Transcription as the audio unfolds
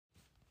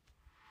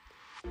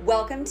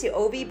Welcome to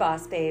OB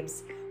Boss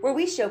Babes, where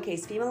we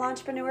showcase female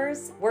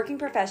entrepreneurs, working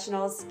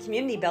professionals,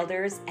 community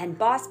builders, and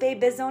boss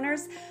babe biz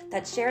owners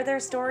that share their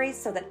stories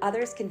so that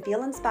others can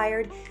feel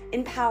inspired,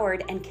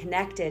 empowered, and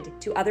connected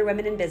to other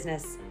women in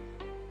business.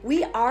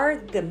 We are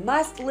the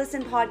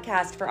must-listen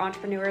podcast for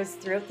entrepreneurs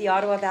throughout the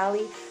Ottawa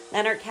Valley,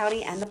 Lanark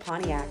County, and the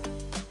Pontiac.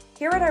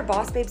 Here at our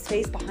Boss Babes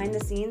face behind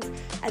the scenes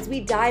as we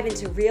dive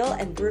into real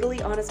and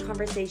brutally honest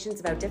conversations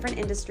about different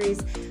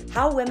industries,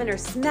 how women are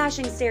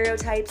smashing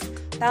stereotypes,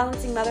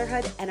 balancing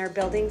motherhood, and are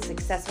building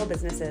successful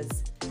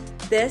businesses.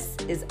 This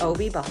is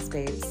OB Boss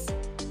Babes.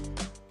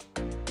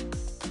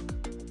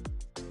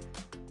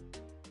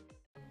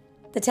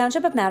 The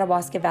township of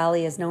Madawaska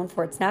Valley is known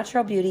for its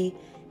natural beauty,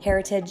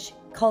 heritage,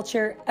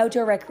 culture,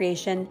 outdoor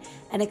recreation,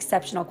 and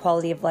exceptional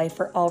quality of life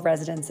for all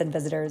residents and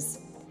visitors.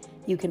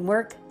 You can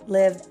work,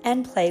 live,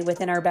 and play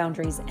within our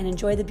boundaries and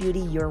enjoy the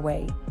beauty your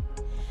way.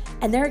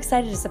 And they're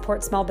excited to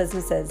support small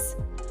businesses.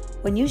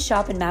 When you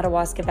shop in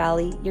Madawaska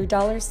Valley, your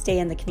dollars stay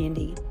in the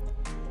community.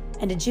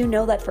 And did you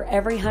know that for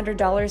every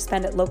 $100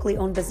 spent at locally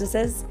owned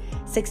businesses,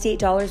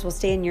 $68 will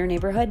stay in your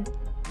neighborhood?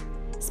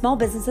 Small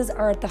businesses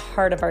are at the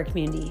heart of our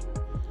community.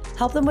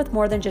 Help them with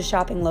more than just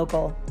shopping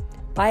local.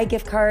 Buy a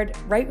gift card,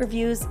 write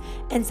reviews,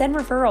 and send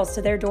referrals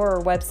to their door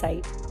or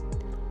website.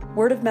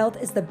 Word of mouth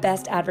is the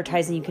best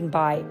advertising you can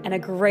buy and a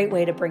great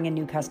way to bring in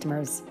new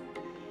customers.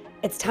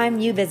 It's time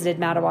you visited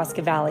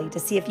Madawaska Valley to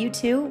see if you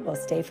too will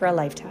stay for a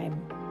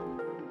lifetime.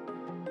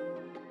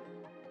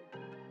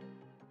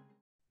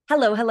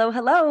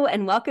 Hello,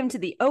 and welcome to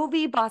the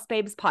OV Boss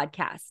Babes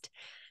podcast.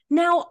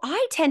 Now,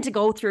 I tend to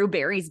go through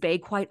Barry's Bay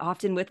quite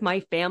often with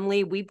my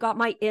family. We've got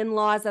my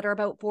in-laws that are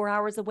about 4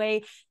 hours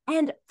away.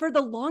 And for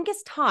the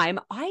longest time,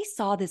 I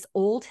saw this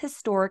old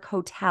historic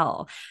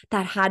hotel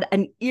that had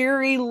an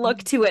eerie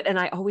look to it. And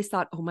I always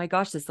thought, oh my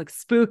gosh, this looks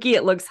spooky.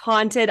 It looks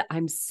haunted.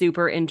 I'm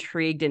super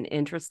intrigued and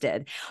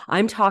interested.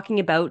 I'm talking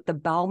about the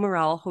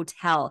Balmoral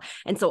Hotel.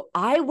 And so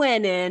I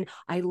went in,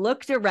 I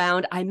looked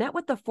around, I met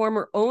with the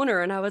former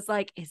owner, and I was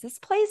like, is this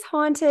place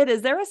haunted?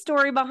 Is there a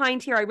story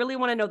behind here? I really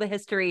want to know the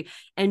history.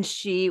 And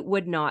she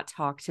would not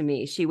talk to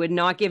me. She would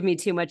not give me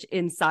too much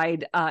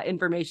inside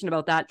information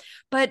about that.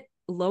 But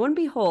lo and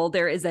behold,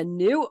 there is a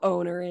new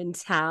owner in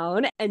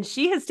town, and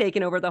she has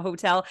taken over the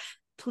hotel.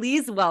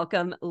 Please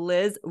welcome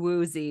Liz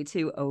Woosey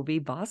to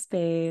OB Boss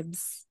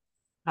Babes.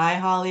 Hi,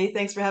 Holly.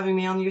 Thanks for having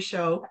me on your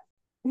show.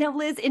 Now,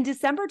 Liz, in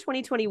December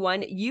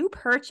 2021, you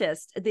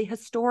purchased the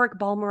historic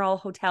Balmoral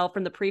Hotel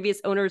from the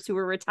previous owners who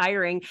were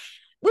retiring,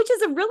 which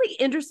is a really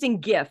interesting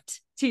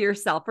gift to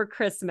yourself for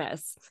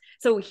Christmas.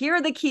 So here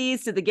are the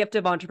keys to the gift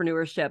of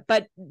entrepreneurship.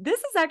 But this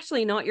is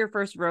actually not your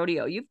first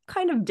rodeo. You've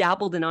kind of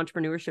dabbled in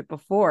entrepreneurship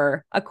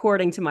before,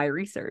 according to my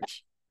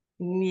research.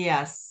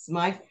 Yes,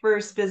 my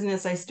first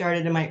business I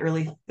started in my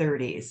early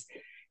 30s,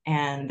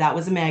 and that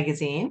was a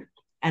magazine.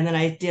 And then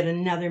I did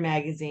another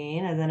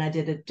magazine, and then I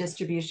did a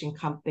distribution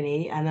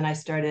company, and then I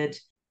started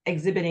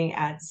exhibiting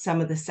at some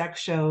of the sex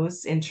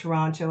shows in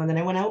Toronto, and then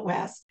I went out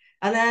west.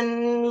 And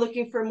then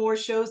looking for more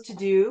shows to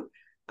do,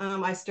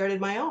 I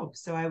started my own.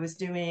 So I was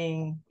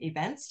doing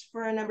events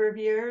for a number of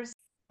years.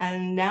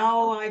 And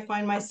now I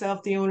find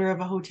myself the owner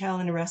of a hotel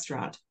and a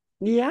restaurant.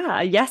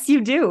 Yeah, yes,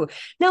 you do.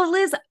 Now,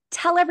 Liz,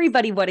 tell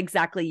everybody what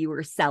exactly you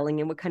were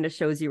selling and what kind of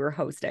shows you were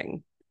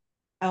hosting.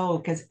 Oh,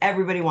 because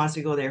everybody wants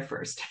to go there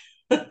first.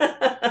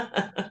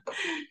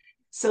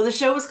 So the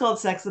show was called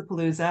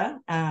Sexapalooza.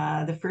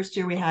 The first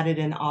year we had it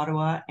in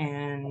Ottawa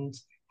and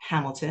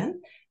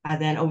Hamilton.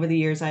 Then over the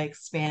years, I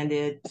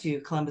expanded to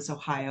Columbus,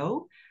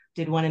 Ohio.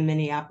 Did one in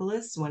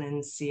Minneapolis, one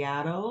in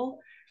Seattle,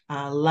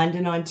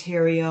 London,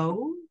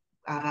 Ontario.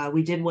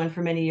 We did one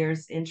for many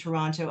years in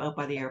Toronto out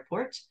by the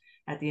airport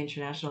at the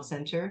International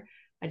Center.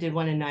 I did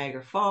one in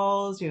Niagara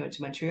Falls. We went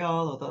to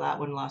Montreal, although that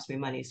one lost me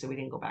money, so we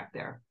didn't go back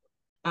there.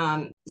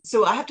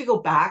 So I have to go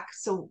back.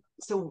 So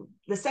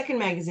the second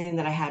magazine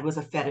that I had was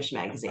a fetish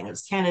magazine. It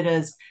was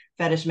Canada's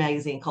fetish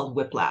magazine called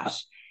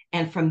Whiplash.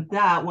 And from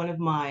that, one of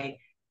my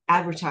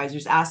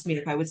advertisers asked me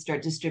if I would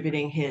start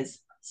distributing his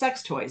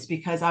sex toys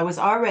because I was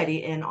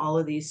already in all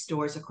of these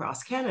stores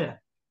across Canada.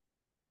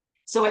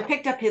 So I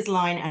picked up his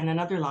line and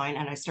another line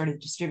and I started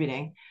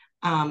distributing.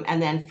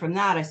 And then from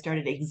that, I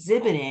started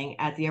exhibiting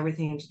at the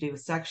Everything to Do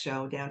with Sex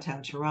show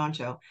downtown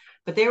Toronto,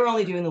 but they were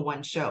only doing the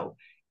one show.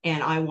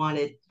 And I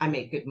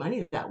made good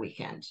money that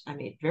weekend. I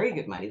made very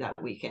good money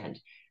that weekend.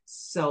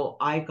 So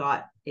I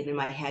got it in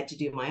my head to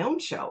do my own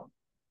show.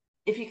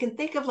 If you can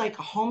think of like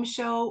a home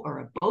show or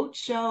a boat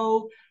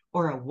show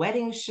or a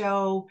wedding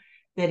show,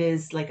 that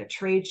is like a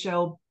trade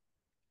show,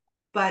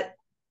 but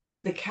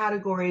the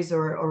categories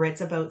or it's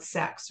about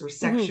sex or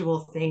sexual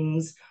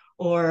things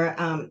or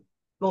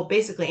well,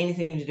 basically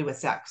anything to do with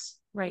sex.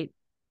 Right.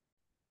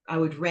 I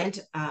would rent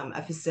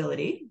a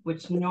facility,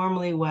 which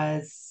normally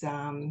was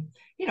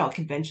a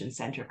convention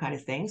center kind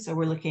of thing. So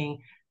we're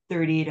looking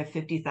 30 to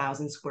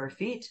 50,000 square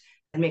feet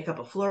and make up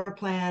a floor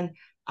plan.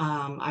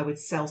 I would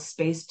sell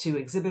space to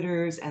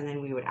exhibitors and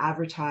then we would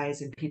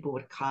advertise and people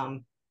would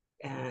come.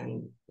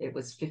 And it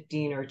was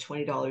 $15 or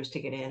 $20 to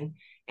get in.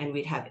 And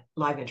we'd have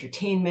live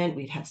entertainment.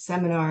 We'd have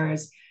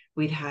seminars.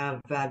 We'd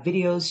have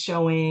videos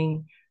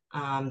showing.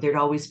 There'd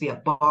always be a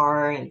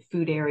bar and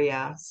food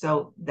area.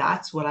 So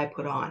that's what I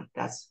put on.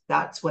 That's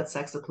what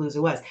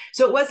Sexapalooza was.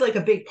 So it was like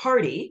a big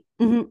party,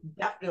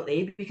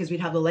 definitely, because we'd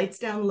have the lights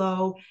down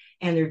low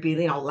and there'd be,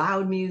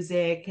 loud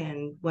music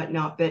and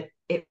whatnot. But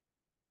it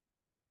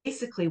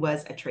basically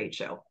was a trade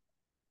show.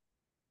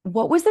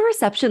 What was the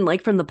reception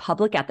like from the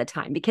public at the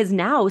time? Because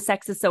now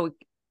sex is so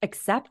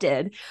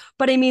accepted,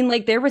 but I mean,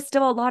 like there was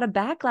still a lot of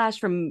backlash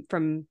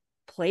from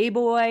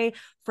Playboy,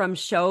 from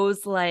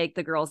shows like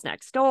The Girls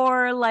Next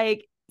Door.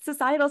 Like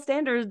societal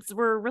standards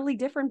were really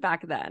different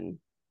back then.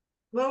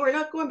 Well, we're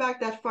not going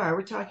back that far.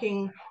 We're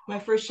talking, my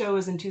first show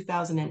was in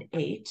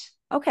 2008.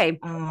 Okay.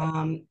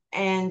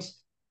 And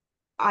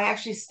I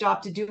actually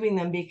stopped doing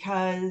them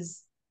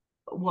because,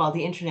 well,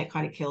 the internet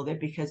kind of killed it,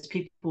 because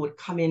people would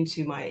come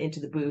into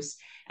the booth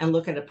and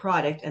look at a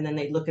product, and then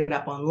they'd look it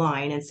up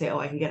online and say, oh,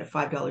 I can get it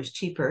 $5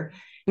 cheaper,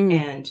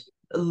 and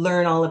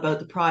learn all about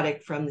the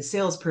product from the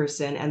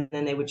salesperson, and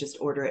then they would just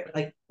order it.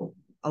 Like,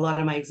 a lot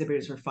of my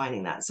exhibitors were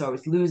finding that. So I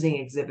was losing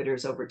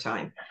exhibitors over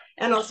time.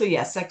 And also,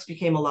 yes, sex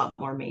became a lot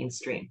more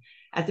mainstream.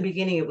 At the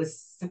beginning, it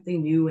was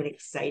something new and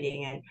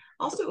exciting. And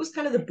also it was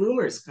kind of the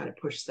boomers kind of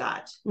pushed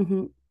that.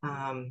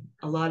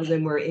 A lot of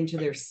them were into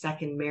their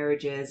second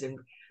marriages. And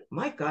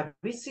my God,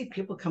 we see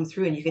people come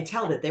through and you could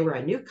tell that they were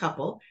a new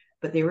couple,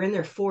 but they were in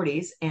their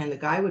 40s. And the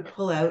guy would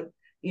pull out,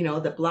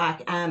 the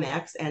black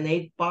Amex, and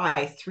they'd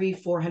buy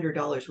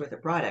 $300-400 worth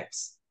of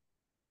products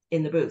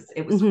in the booth.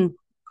 It was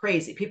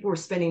crazy. People were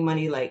spending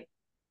money like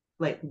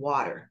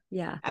water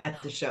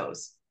at the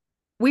shows.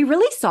 We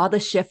really saw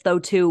the shift though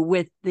too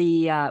with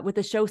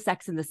the show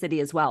Sex and the City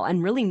as well,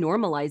 and really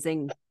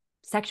normalizing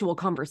sexual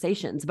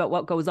conversations about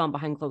what goes on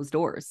behind closed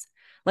doors.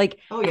 Like,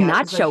 and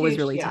that show was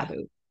really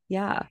taboo.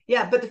 Yeah.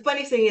 But the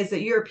funny thing is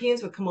that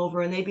Europeans would come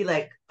over and they'd be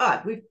like,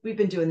 oh, we've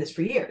been doing this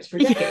for years, for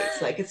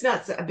decades. Like, it's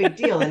not a big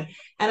deal. And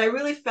I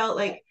really felt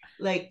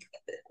like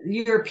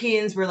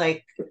Europeans were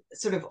like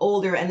sort of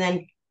older,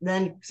 and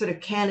then sort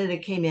of Canada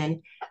came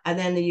in, and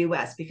then the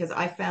US, because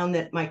I found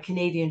that my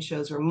Canadian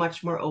shows were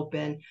much more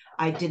open.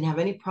 I didn't have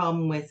any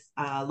problem with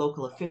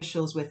local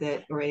officials with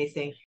it or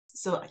anything.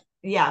 So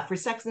yeah, for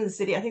Sex and the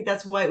City, I think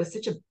that's why it was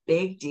such a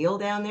big deal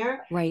down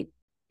there. Right.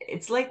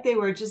 It's like they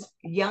were just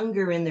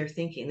younger in their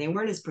thinking. They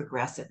weren't as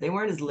progressive. They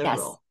weren't as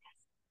liberal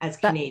as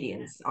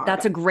Canadians are.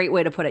 That's a great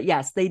way to put it.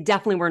 Yes, they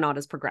definitely were not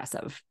as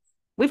progressive.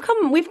 We've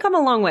come a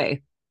long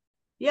way.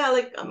 Yeah,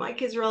 like my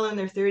kids are all in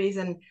their 30s,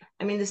 and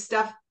I mean the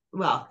stuff,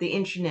 well, the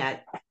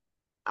internet,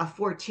 a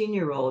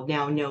 14-year-old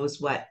now knows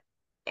what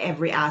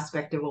every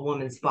aspect of a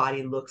woman's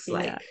body looks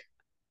like,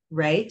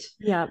 right?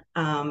 Yeah.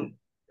 I'm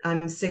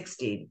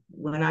 60.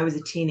 When I was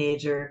a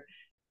teenager,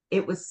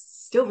 it was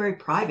still very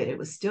private. It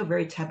was still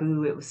very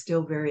taboo. It was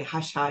still very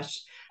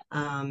hush-hush.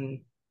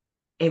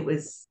 It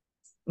was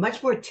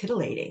much more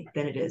titillating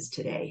than it is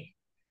today.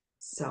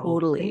 So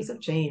things have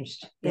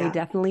changed. They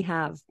definitely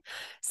have.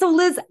 So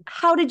Liz,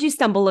 how did you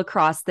stumble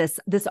across this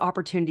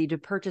opportunity to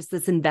purchase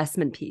this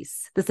investment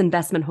piece, this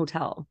investment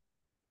hotel?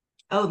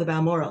 Oh, the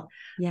Balmoral.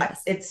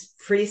 Yes. It's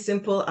pretty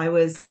simple.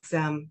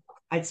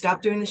 I'd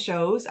stopped doing the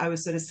shows. I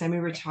was sort of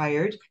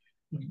semi-retired,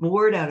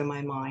 bored out of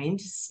my mind,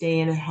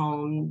 staying at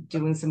home,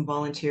 doing some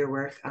volunteer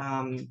work,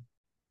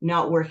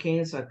 not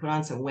working. So I put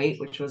on some weight,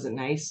 which wasn't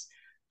nice.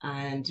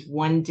 And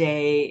one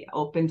day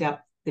opened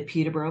up the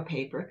Peterborough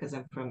paper, because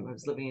I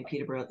was living in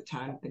Peterborough at the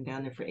time, been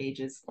down there for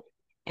ages,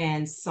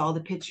 and saw the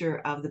picture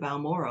of the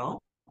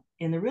Balmoral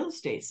in the real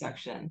estate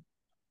section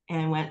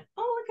and went,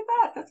 oh, look at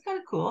that. That's kind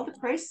of cool.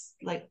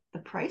 The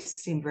price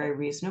seemed very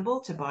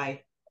reasonable to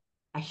buy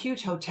a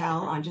huge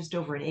hotel on just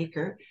over an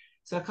acre.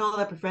 So I called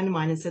up a friend of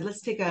mine and said,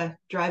 let's take a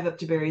drive up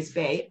to Barry's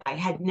Bay. I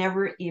had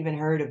never even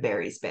heard of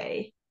Barry's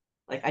Bay.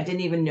 Like, I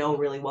didn't even know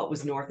really what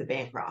was north of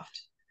Bancroft.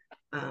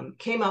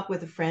 Came up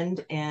with a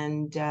friend,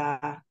 and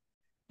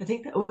I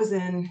think that was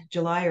in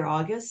July or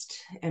August.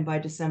 And by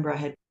December, I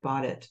had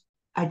bought it.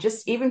 I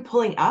just, even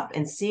pulling up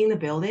and seeing the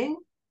building,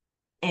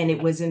 and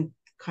it was in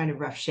kind of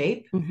rough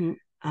shape.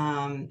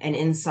 And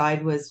inside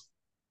it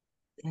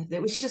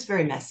was just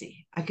very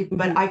messy.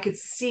 But I could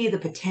see the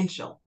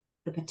potential.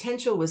 The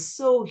potential was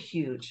so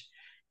huge,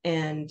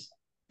 and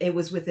it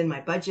was within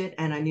my budget,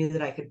 and I knew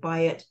that I could buy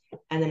it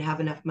and then have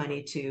enough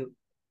money to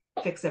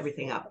fix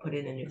everything up, put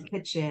in a new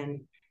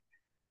kitchen.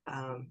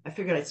 I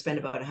figured I'd spend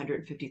about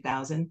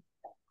 $150,000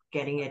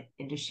 getting it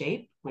into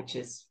shape, which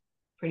is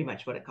pretty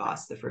much what it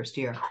cost the first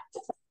year.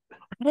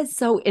 That is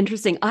so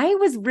interesting. I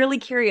was really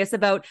curious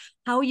about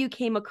how you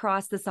came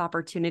across this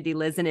opportunity,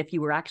 Liz, and if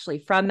you were actually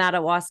from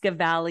Madawaska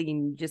Valley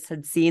and you just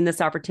had seen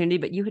this opportunity,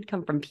 but you had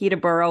come from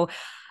Peterborough.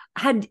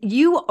 Had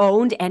you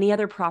owned any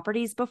other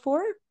properties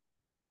before?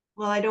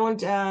 Well, I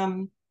don't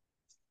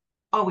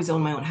always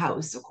own my own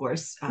house, of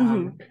course.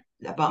 I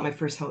bought my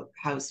first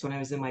house when I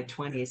was in my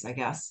 20s, I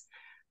guess.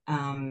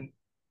 And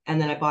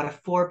then I bought a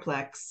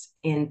fourplex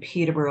in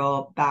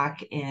Peterborough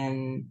back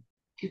in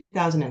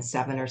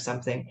 2007 or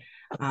something,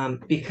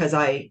 because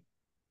I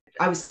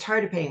was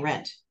tired of paying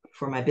rent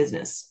for my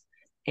business.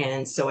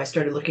 And so I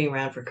started looking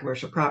around for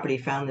commercial property,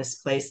 found this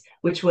place,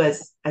 which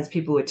was, as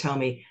people would tell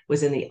me,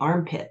 was in the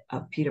armpit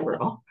of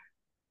Peterborough,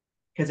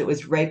 because it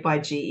was right by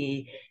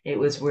GE. It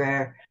was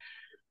where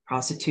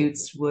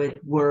prostitutes would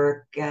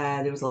work.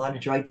 There was a lot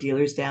of drug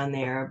dealers down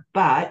there,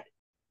 but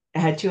I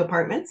had 2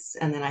 apartments,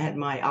 and then I had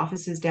my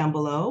offices down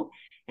below,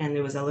 and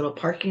there was a little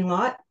parking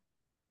lot,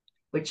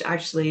 which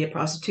actually a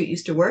prostitute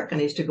used to work. And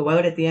I used to go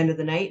out at the end of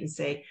the night and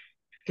say,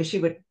 because she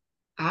would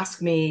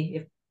ask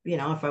me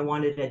if I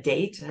wanted a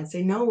date, and I'd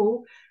say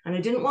no, and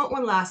I didn't want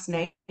one last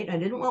night. I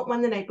didn't want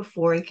one the night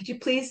before, and could you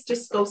please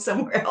just go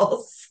somewhere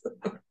else?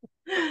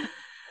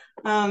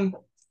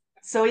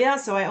 So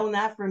I owned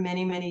that for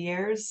many, many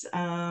years.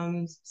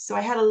 So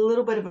I had a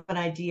little bit of an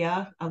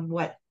idea of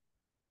what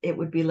it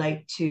would be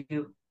like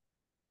to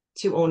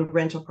own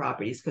rental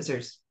properties, because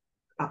there's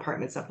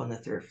apartments up on the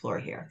 3rd floor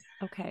here.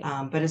 Okay.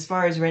 But as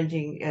far as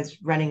running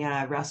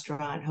a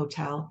restaurant,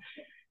 hotel,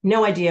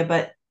 no idea.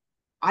 But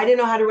I didn't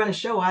know how to run a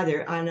show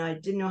either, and I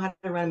didn't know how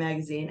to run a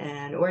magazine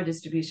or a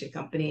distribution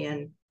company.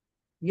 And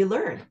you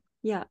learn.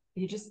 Yeah.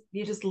 You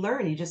just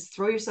learn. You just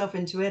throw yourself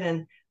into it.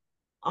 And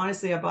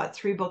honestly, I bought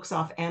 3 books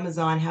off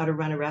Amazon, how to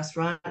run a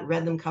restaurant,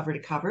 read them cover to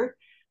cover,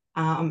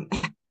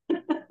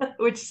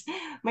 which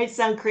might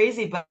sound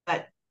crazy,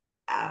 but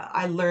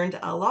I learned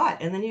a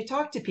lot. And then you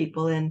talk to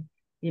people and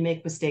you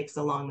make mistakes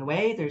along the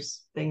way.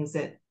 There's things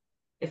that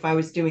if I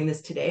was doing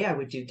this today, I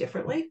would do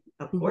differently,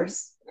 of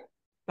course.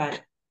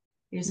 But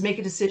you just make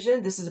a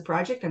decision. This is a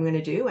project I'm going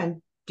to do,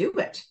 and do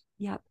it.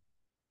 Yeah.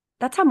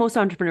 That's how most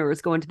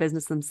entrepreneurs go into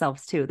business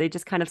themselves too. They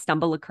just kind of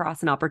stumble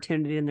across an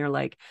opportunity and they're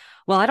like,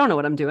 well, I don't know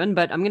what I'm doing,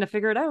 but I'm going to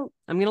figure it out.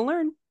 I'm going to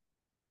learn.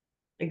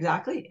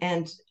 Exactly.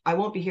 And I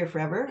won't be here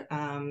forever.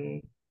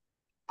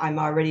 I'm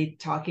already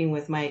talking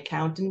with my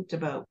accountant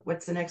about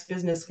what's the next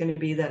business going to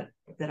be that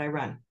I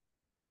run.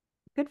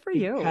 Good for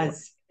you.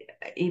 Because,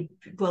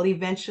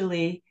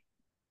 eventually,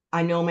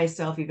 I know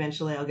myself,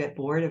 eventually I'll get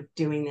bored of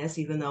doing this,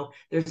 even though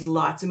there's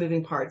lots of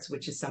moving parts,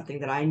 which is something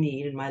that I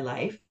need in my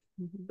life.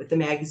 With the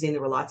magazine,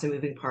 there were lots of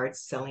moving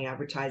parts: selling,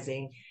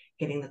 advertising,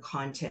 getting the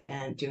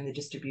content, doing the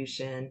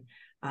distribution.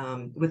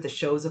 With the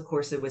shows, of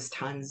course, it was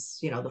tons,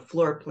 the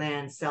floor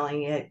plan,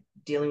 selling it,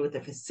 dealing with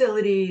the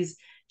facilities,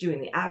 doing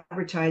the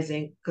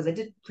advertising, because I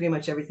did pretty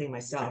much everything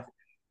myself.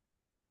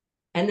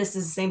 And this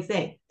is the same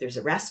thing. There's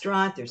a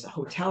restaurant, there's the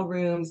hotel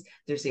rooms,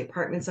 there's the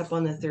apartments up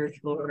on the 3rd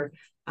floor.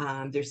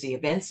 There's the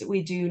events that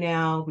we do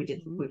now.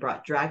 We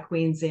brought drag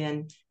queens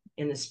in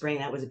the spring.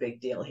 That was a big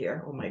deal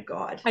here. Oh my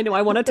God. I know.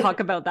 I want to talk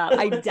about that.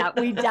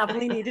 We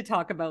definitely need to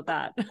talk about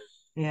that.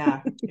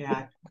 Yeah.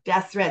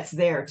 Death threats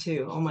there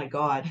too. Oh my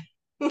God.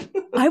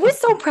 I was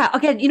so proud.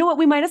 Okay, you know what?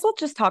 We might as well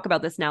just talk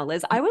about this now,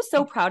 Liz. I was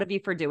so proud of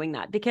you for doing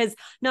that, because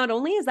not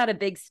only is that a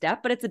big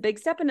step, but it's a big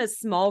step in a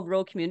small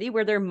rural community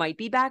where there might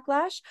be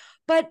backlash,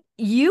 but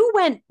you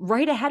went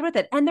right ahead with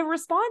it. And the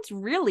response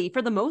really,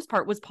 for the most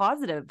part, was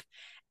positive,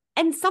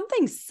 and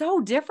something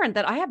so different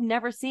that I have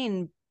never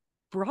seen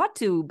brought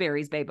to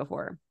Barry's Bay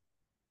before.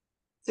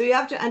 So you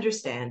have to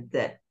understand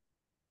that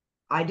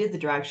I did the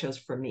drag shows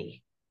for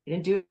me. I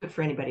didn't do it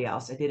for anybody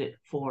else. I did it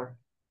for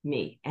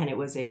me, and it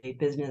was a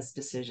business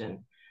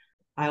decision.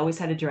 I always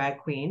had a drag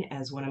queen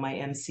as one of my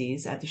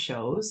MCs at the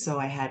shows, so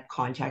I had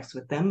contacts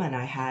with them, and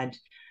I had,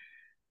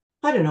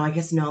 I don't know, I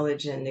guess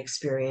knowledge and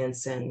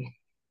experience and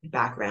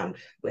background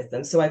with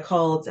them. So I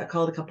called a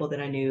couple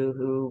that I knew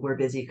who were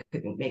busy,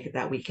 couldn't make it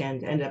that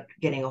weekend. Ended up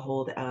getting a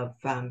hold of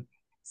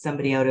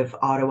somebody out of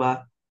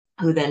Ottawa,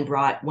 who then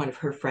brought one of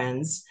her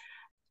friends,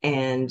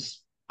 and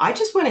I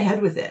just went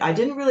ahead with it. I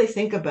didn't really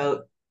think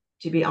about,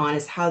 to be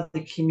honest, how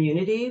the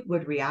community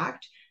would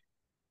react,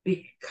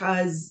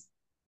 because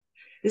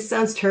this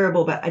sounds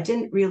terrible, but I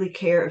didn't really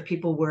care if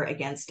people were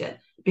against it,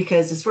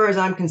 because as far as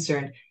I'm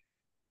concerned,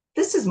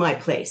 this is my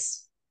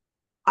place.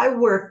 I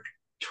work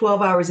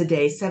 12 hours a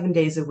day, 7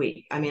 days a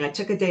week. I mean, I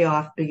took a day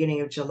off beginning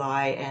of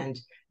July, and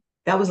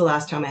that was the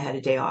last time I had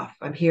a day off.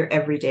 I'm here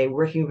every day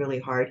working really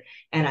hard,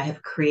 and I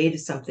have created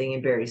something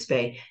in Barry's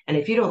Bay. And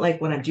if you don't like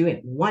what I'm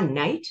doing one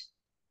night,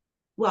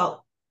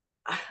 well,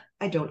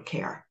 I don't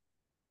care.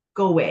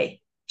 Go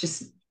away.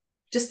 Just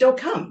don't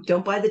come.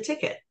 Don't buy the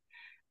ticket.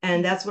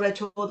 And that's what I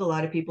told a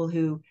lot of people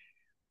who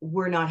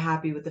were not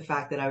happy with the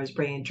fact that I was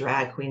bringing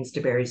drag queens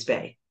to Barry's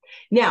Bay.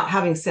 Now,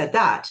 having said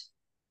that,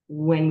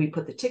 when we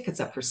put the tickets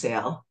up for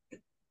sale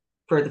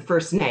for the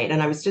first night,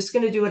 and I was just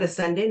going to do it a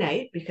Sunday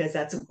night because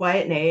that's a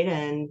quiet night,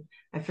 and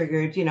I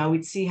figured,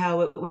 we'd see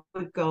how it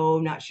would go.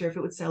 Not sure if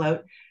it would sell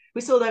out.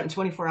 We sold out in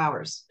 24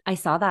 hours. I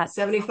saw that.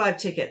 75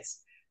 tickets.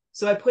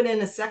 So I put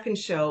in a second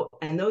show,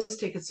 and those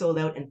tickets sold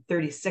out in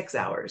 36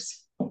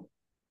 hours.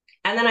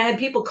 And then I had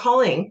people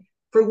calling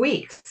for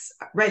weeks,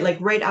 right? Like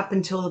right up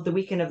until the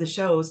weekend of the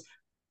shows,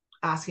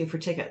 asking for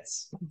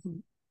tickets.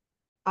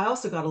 I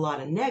also got a lot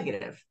of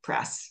negative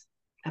press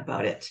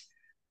about it.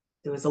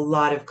 There was a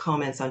lot of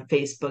comments on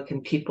Facebook,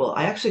 and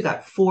I actually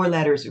got 4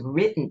 letters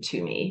written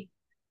to me,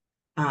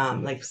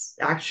 like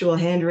actual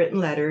handwritten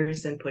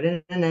letters, and put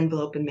in an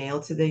envelope and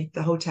mailed to the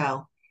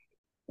hotel,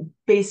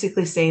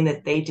 basically saying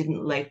that they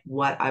didn't like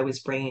what I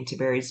was bringing to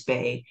Barry's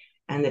Bay,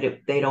 and that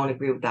they don't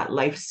agree with that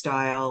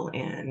lifestyle,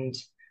 and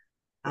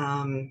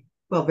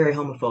well, very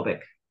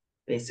homophobic,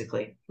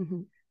 basically.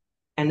 Mm-hmm.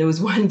 And there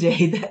was one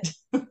day that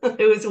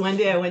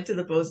I went to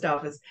the post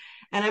office,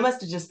 and I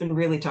must have just been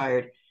really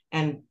tired.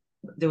 And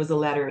there was a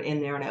letter in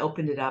there, and I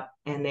opened it up,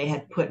 and they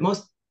had put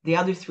the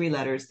other 3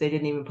 letters, they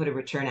didn't even put a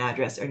return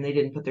address, and they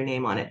didn't put their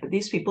name on it, but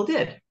these people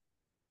did.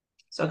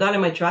 So I got in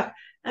my truck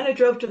and I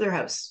drove to their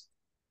house,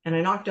 and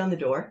I knocked on the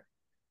door,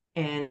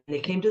 and they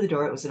came to the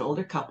door. It was an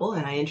older couple,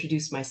 and I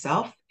introduced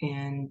myself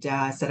and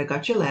said, I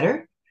got your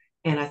letter,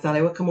 and I thought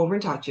I would come over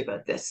and talk to you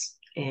about this.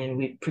 And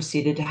we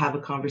proceeded to have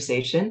a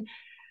conversation.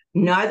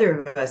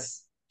 Neither of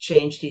us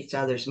changed each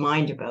other's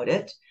mind about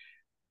it,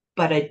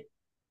 but I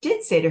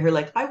did say to her,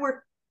 like, I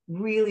work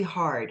really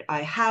hard.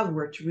 I have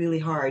worked really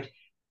hard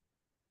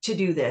to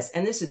do this.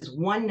 And this is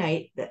one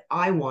night that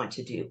I want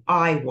to do.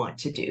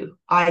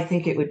 I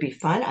think it would be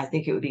fun. I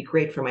think it would be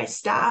great for my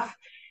staff.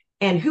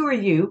 And who are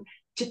you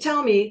to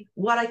tell me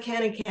what I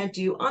can and can't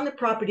do on the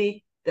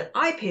property that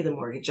I pay the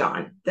mortgage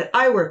on, that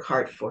I work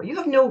hard for? You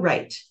have no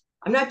right.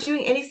 I'm not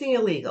doing anything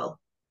illegal.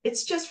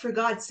 It's just, for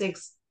God's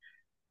sakes,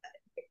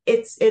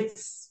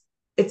 it's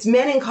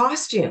men in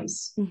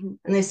costumes. Mm-hmm.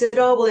 And they said,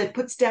 oh, well, it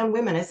puts down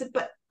women. I said,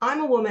 but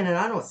I'm a woman and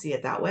I don't see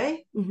it that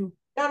way. Mm-hmm.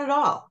 Not at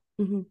all.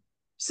 Mm-hmm.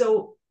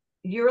 So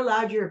you're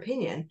allowed your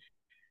opinion,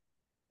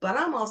 but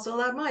I'm also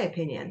allowed my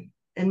opinion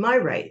and my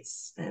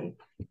rights. And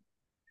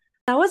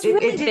that was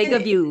really big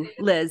of you,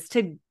 Liz,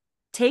 to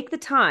take the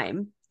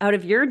time out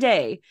of your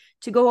day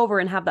to go over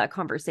and have that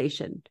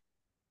conversation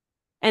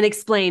and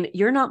explain,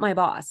 you're not my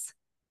boss.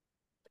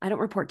 I don't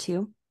report to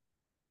you.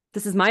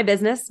 This is my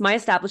business, my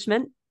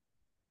establishment.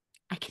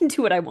 I can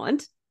do what I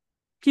want.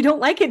 If you don't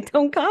like it,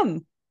 don't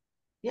come.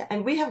 Yeah.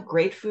 And we have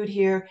great food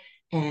here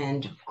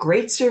and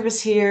great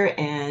service here.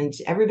 And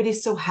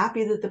everybody's so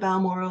happy that the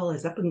Balmoral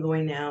is up and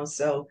going now.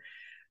 So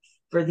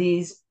for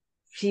these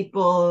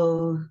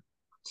people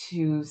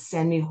to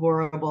send me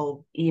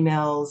horrible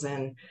emails,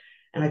 and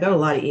I got a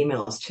lot of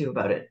emails too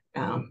about it.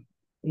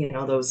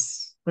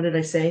 Those, what did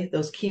I say?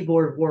 Those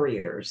keyboard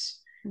warriors,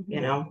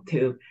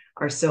 who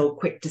are so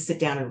quick to sit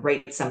down and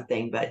write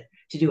something, but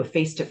to do a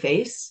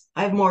face-to-face,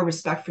 I have more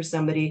respect for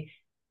somebody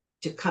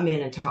to come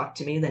in and talk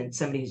to me than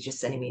somebody who's just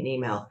sending me an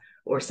email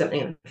or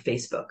something on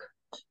Facebook.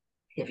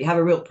 If you have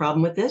a real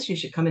problem with this, you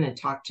should come in and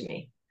talk to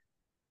me.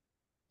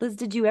 Liz,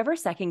 did you ever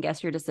second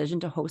guess your decision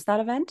to host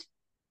that event?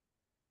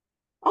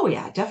 Oh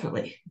yeah,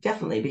 definitely.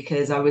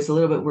 Because I was a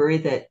little bit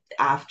worried that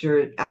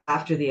after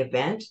the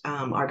event,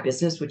 our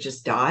business would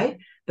just die.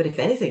 But if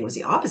anything, it was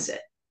the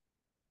opposite.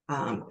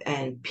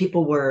 And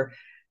people were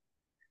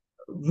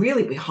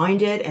really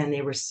behind it, and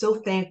they were so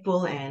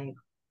thankful and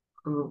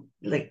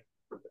like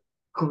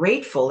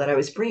grateful that I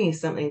was bringing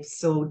something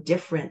so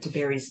different to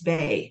Barry's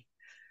Bay.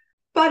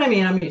 But I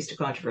mean, I'm used to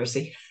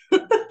controversy.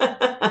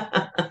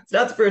 It's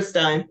not the first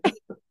time.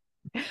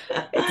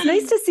 It's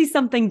nice to see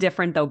something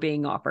different, though,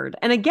 being offered.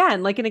 And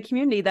again, like in a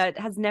community that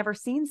has never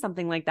seen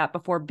something like that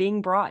before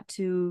being brought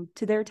to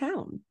their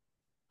town.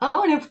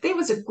 Oh, and it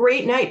was a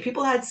great night.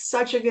 People had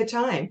such a good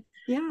time.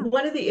 Yeah.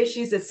 One of the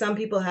issues that some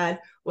people had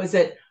was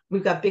that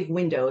we've got big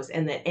windows,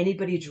 and that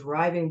anybody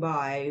driving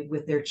by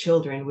with their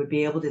children would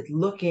be able to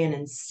look in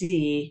and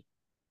see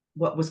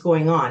what was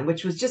going on,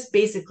 which was just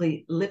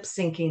basically lip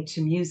syncing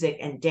to music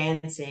and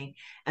dancing.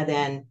 And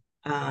then,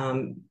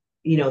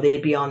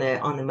 they'd be on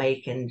the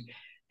mic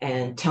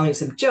and telling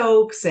some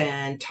jokes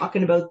and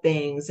talking about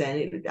things.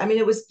 And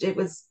it was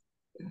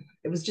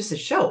just a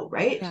show,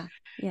 right? Yeah.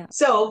 Yeah.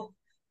 So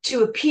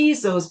to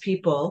appease those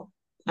people,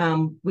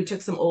 we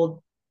took some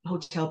old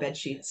hotel bed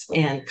sheets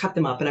and cut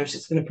them up, and I was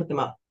just going to put them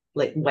up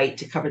like white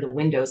to cover the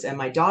windows. And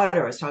my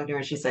daughter, I was talking to her,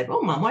 and she said,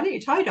 "Oh, Mom, why don't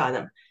you tie-dye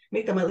them?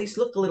 Make them at least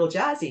look a little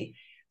jazzy."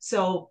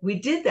 So we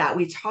did that.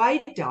 We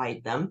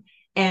tie-dyed them,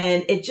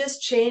 and it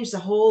just changed the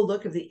whole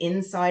look of the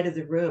inside of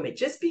the room. It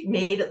just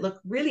made it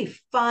look really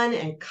fun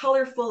and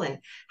colorful and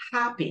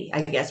happy,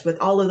 I guess, with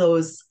all of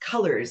those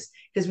colors,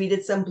 because we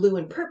did some blue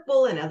and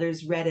purple and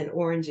others red and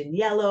orange and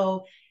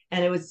yellow.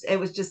 And it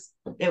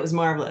was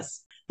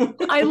marvelous.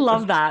 I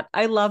love that.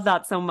 I love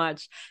that so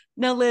much.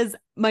 Now, Liz,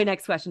 my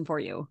next question for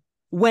you.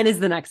 When is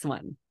the next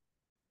one?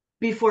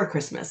 Before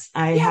Christmas.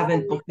 I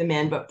haven't booked them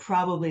in, but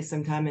probably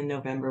sometime in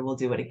November we'll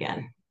do it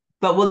again.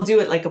 But we'll do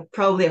it like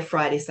probably a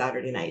Friday,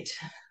 Saturday night,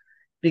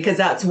 because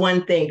that's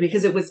one thing.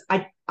 Because it was,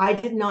 I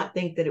did not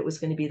think that it was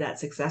going to be that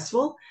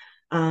successful.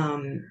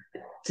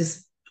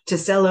 To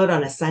sell out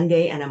on a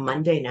Sunday and a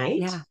Monday night.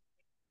 Yeah.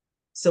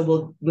 So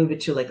we'll move it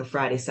to like a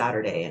Friday,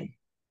 Saturday,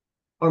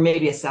 or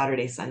maybe a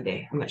Saturday,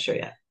 Sunday. I'm not sure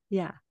yet.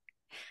 Yeah.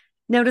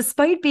 Now,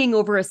 despite being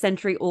over a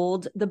century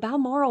old, the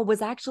Balmoral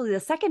was actually the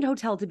second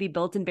hotel to be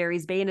built in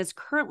Barry's Bay and is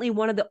currently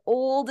one of the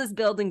oldest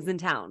buildings in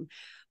town.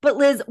 But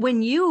Liz,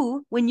 when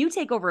you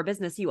take over a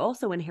business, you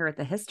also inherit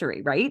the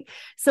history, right?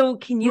 So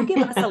can you give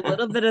us a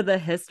little bit of the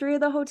history of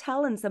the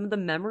hotel and some of the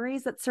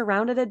memories that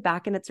surrounded it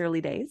back in its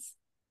early days?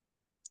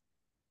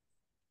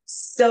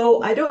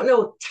 So I don't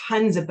know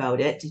tons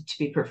about it, to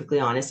be perfectly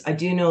honest. I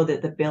do know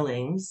that the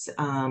Billings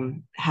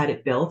had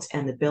it built,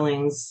 and the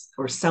Billings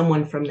or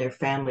someone from their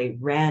family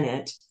ran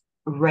it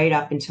right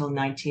up until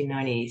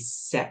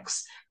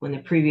 1996, when the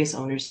previous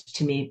owners,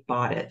 to me,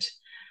 bought it.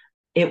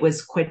 It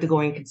was quite the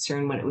going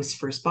concern when it was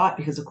first bought,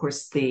 because of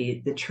course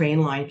the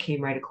train line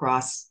came right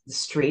across the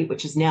street,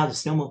 which is now the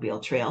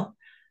snowmobile trail.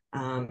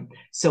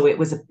 So it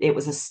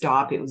was a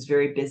stop. It was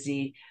very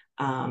busy.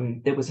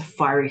 There was a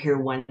fire here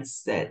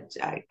once that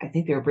I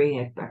think they were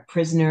bringing a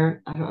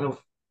prisoner, I don't know,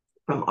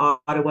 from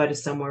Ottawa to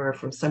somewhere, or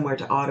from somewhere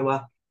to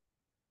Ottawa.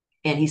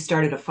 And he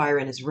started a fire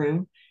in his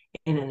room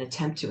in an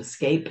attempt to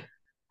escape.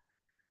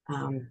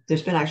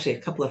 There's been actually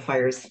a couple of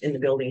fires in the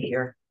building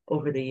here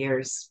over the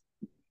years.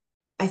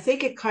 I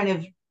think it kind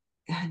of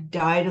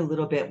died a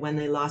little bit when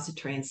they lost the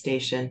train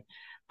station.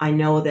 I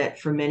know that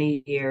for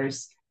many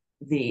years,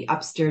 the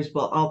upstairs,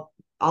 well,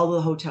 all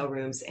the hotel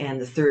rooms and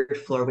the third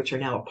floor, which are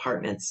now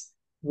apartments,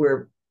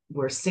 were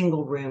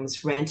single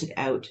rooms rented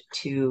out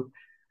to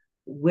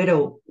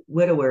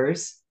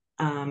widowers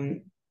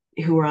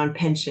who were on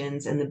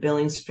pensions, and the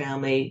Billings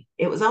family.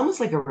 It was almost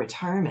like a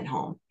retirement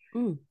home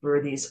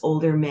for these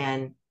older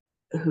men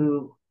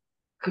who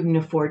couldn't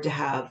afford to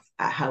have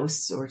a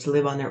house or to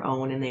live on their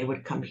own, and they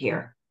would come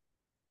here,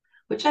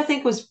 which I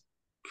think was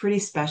pretty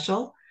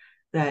special,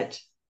 that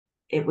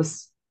it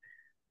was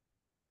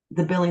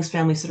the Billings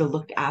family sort of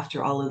looked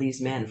after all of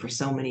these men for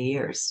so many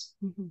years.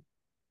 Mm-hmm.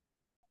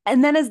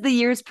 And then as the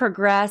years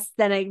progressed,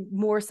 then it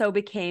more so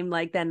became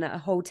like then a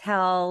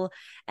hotel,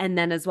 and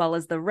then as well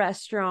as the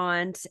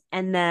restaurant.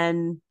 And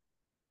then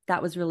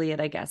that was really it,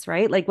 I guess,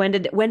 right? Like when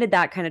did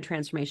that kind of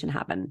transformation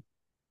happen?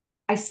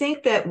 I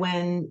think that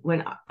when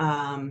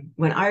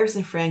Iris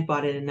and Frank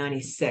bought it in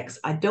 96,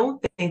 I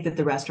don't think that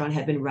the restaurant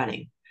had been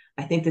running.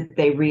 I think that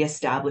they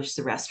reestablished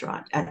the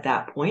restaurant at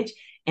that point,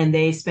 and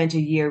they spent a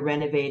year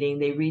renovating.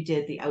 They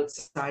redid the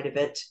outside of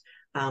it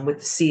with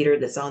the cedar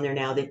that's on there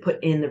now. They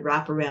put in the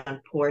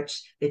wraparound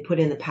porch. They put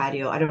in the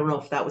patio. I don't know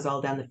if that was all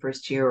done the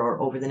first year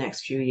or over the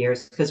next few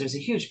years, because there's a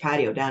huge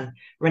patio down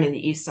running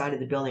the east side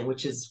of the building,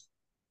 which is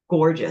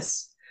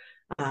gorgeous.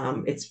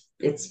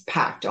 It's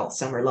packed all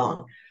summer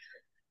long.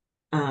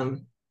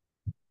 And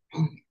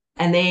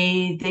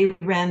they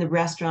ran the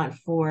restaurant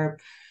for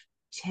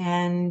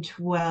 10,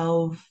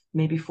 12,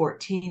 maybe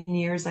 14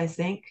 years, I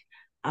think.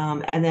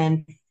 And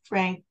then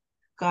Frank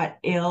got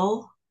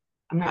ill.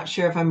 I'm not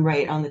sure if I'm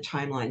right on the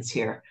timelines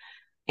here.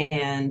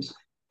 And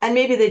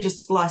maybe they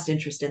just lost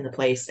interest in the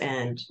place.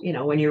 And,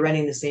 when you're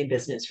running the same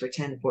business for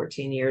 10,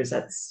 14 years,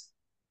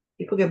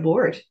 people get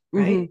bored,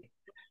 right? Mm-hmm.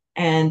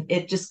 And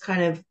it just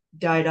kind of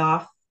died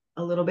off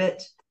a little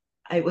bit.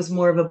 It was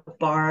more of a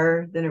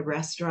bar than a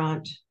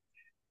restaurant.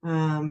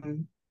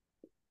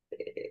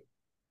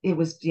 It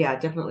was,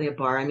 definitely a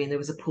bar. I mean, there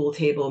was a pool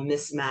table,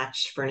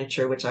 mismatched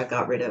furniture, which I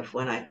got rid of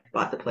when I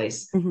bought the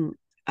place. Mm-hmm.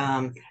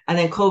 And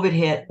then COVID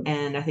hit,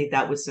 and I think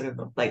that was sort of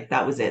like,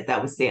 that was it.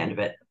 That was the end of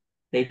it.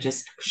 They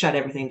just shut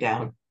everything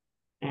down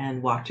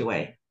and walked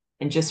away,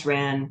 and just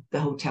ran the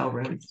hotel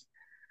rooms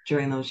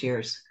during those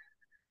years.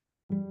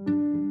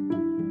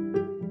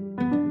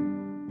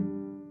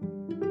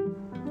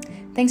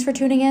 Thanks for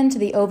tuning in to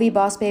the OV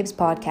Boss Babes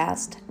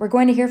podcast. We're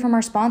going to hear from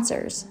our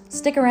sponsors.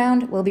 Stick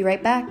around, we'll be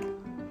right back.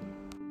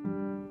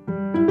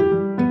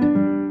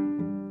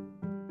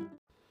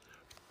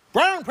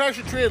 Brown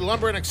pressure-treated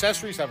lumber and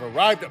accessories have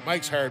arrived at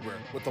Mike's Hardware.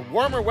 With the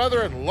warmer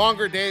weather and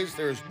longer days,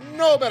 there is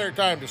no better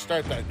time to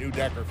start that new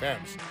deck or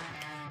fence.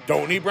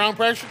 Don't need brown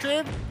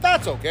pressure-treated?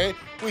 That's okay.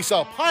 We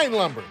sell pine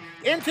lumber,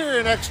 interior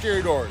and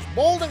exterior doors,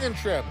 molding and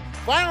trim,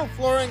 vinyl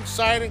flooring,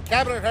 siding,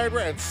 cabinet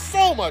hardware, and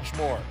so much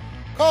more.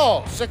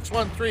 Call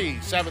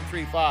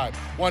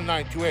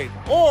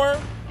 613-735-1928 or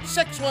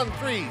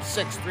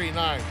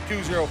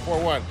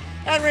 613-639-2041.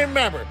 And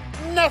remember,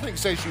 nothing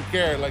says you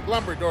care like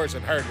lumber, doors,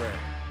 and hardware.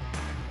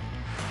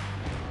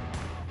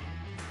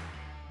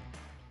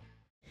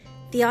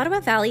 The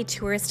Ottawa Valley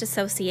Tourist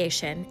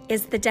Association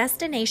is the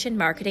destination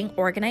marketing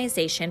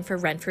organization for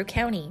Renfrew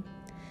County.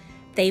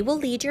 They will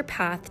lead your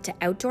path to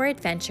outdoor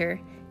adventure,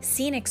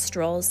 scenic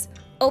strolls,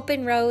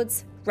 open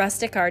roads,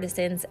 rustic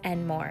artisans,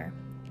 and more.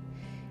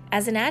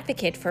 As an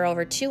advocate for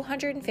over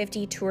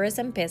 250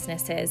 tourism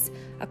businesses,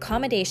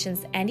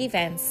 accommodations, and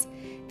events,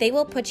 they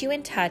will put you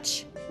in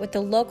touch with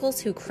the locals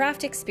who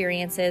craft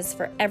experiences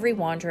for every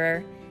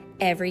wanderer,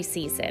 every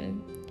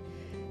season.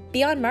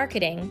 Beyond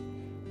marketing,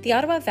 the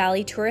Ottawa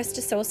Valley Tourist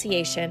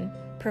Association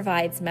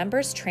provides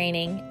members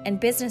training and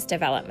business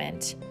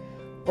development,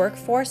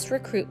 workforce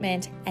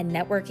recruitment, and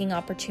networking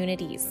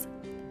opportunities.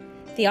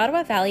 The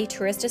Ottawa Valley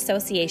Tourist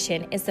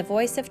Association is the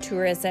voice of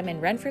tourism in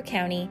Renfrew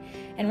County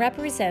and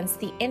represents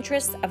the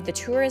interests of the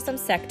tourism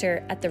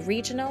sector at the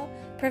regional,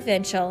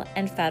 provincial,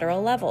 and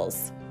federal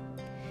levels.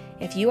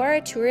 If you are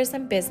a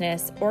tourism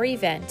business or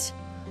event,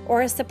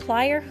 or a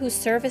supplier whose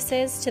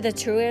services to the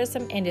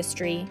tourism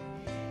industry,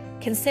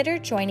 consider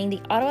joining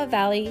the Ottawa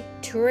Valley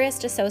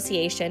Tourist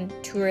Association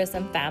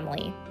tourism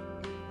family.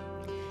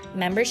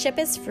 Membership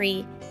is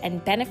free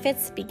and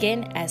benefits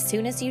begin as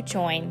soon as you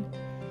join.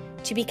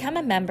 To become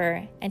a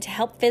member and to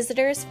help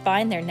visitors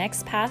find their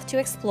next path to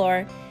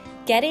explore,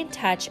 get in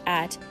touch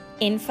at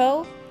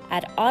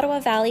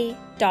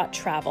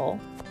info@ottawavalley.travel.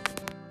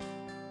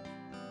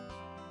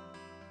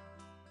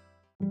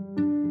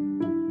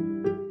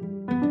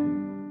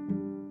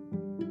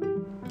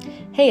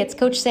 Hey, it's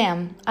Coach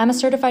Sam. I'm a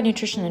certified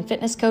nutrition and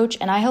fitness coach,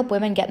 and I help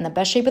women get in the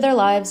best shape of their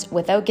lives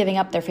without giving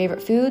up their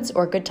favorite foods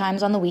or good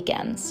times on the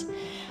weekends.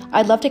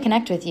 I'd love to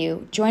connect with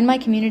you. Join my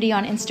community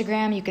on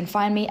Instagram. You can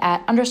find me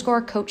at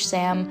 _Coach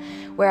Sam,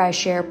 where I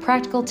share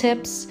practical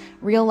tips,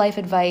 real life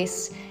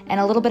advice, and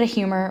a little bit of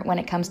humor when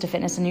it comes to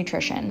fitness and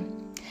nutrition.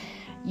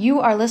 You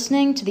are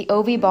listening to the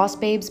OV Boss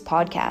Babes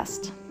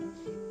podcast.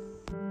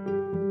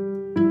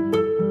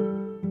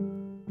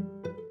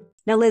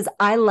 Now, Liz,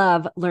 I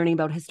love learning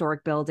about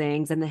historic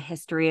buildings and the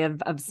history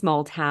of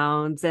small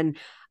towns and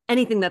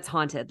anything that's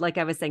haunted. Like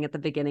I was saying at the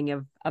beginning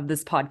of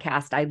this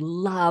podcast, I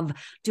love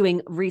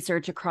doing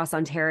research across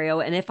Ontario.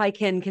 And if I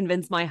can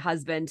convince my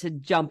husband to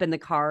jump in the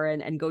car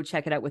and go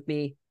check it out with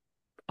me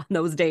on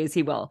those days,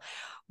 he will.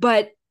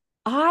 But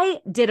I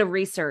did a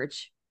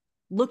research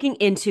looking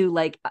into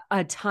like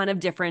a ton of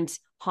different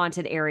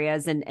haunted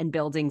areas and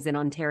buildings in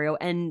Ontario.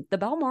 And the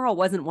Balmoral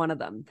wasn't one of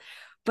them.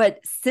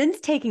 But since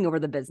taking over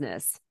the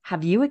business,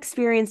 have you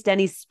experienced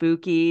any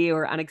spooky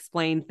or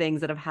unexplained things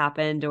that have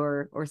happened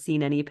or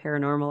seen any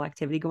paranormal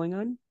activity going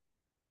on?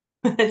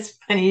 It's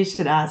funny you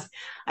should ask.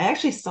 I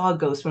actually saw a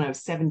ghost when I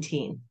was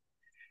 17.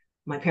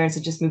 My parents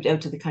had just moved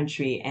out to the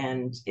country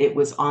and it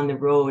was on the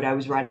road. I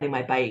was riding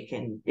my bike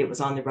and it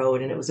was on the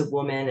road and it was a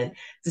woman, and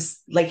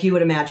just like you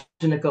would imagine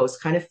a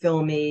ghost, kind of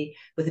filmy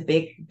with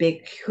a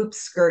big hoop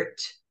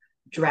skirt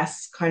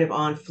dress kind of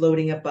on,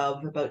 floating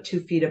above, about 2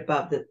 feet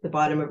above the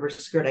bottom of her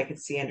skirt. I could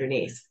see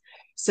underneath.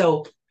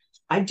 So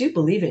I do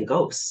believe in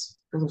ghosts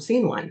because I've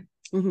seen one.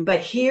 Mm-hmm.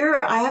 But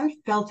here I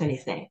haven't felt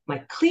anything.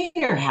 My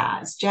cleaner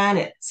has.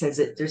 Janet says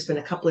that there's been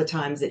a couple of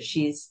times that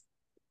she's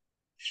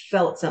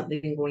felt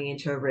something going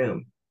into her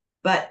room.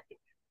 But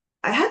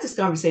I had this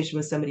conversation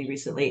with somebody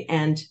recently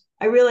and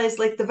I realized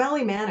like the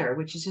Valley Manor,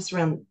 which is just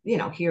around,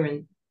 here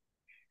in,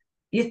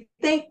 you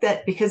think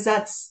that because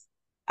that's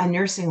a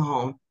nursing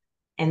home,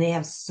 and they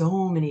have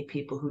so many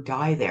people who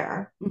die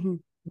there, mm-hmm.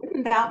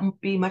 wouldn't that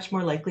be much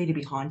more likely to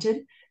be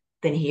haunted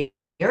than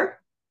here?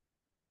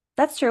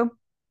 That's true.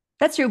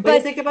 That's true. What do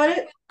you think about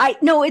it?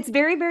 No, it's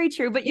very, very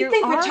true. But you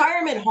think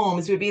retirement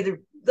homes would be the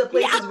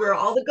places where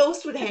all the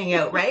ghosts would hang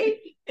out, right?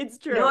 It's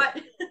true.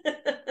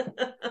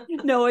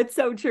 No, it's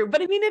so true.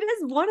 But I mean, it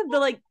is one of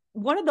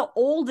the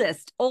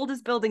oldest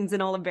buildings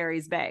in all of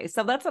Barry's Bay.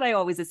 So that's what I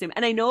always assume.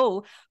 And I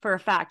know for a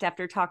fact,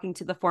 after talking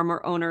to the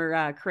former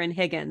owner, Corinne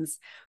Higgins,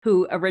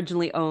 who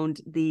originally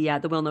owned the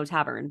Wilno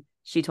Tavern,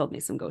 she told me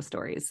some ghost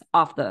stories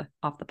off the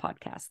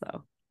podcast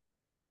though.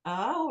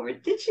 Oh,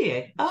 did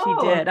she? Oh,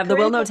 she did. Of the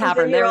Wilno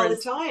Tavern. There all the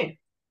time.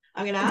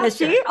 I'm going to ask her. Does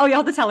she? Oh, you'll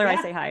have to tell her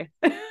I say hi.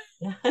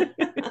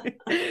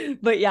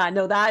 But yeah,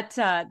 no,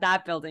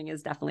 that building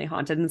is definitely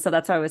haunted. And so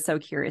that's why I was so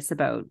curious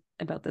about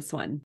this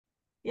one.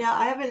 Yeah,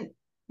 I've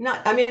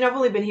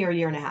only been here a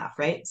year and a half,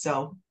 right?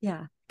 So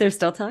yeah, there's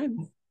still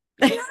time.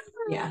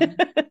 Yeah.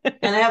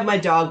 And I have my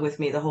dog with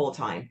me the whole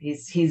time. He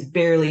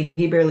barely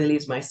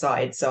leaves my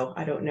side. So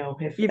I don't know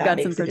if you've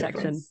got some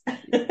protection.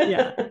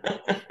 Yeah.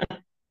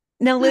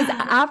 Now, Liz,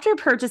 after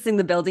purchasing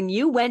the building,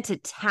 you went to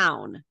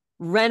town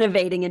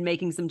renovating and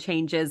making some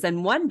changes,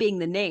 and one being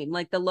the name,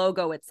 like the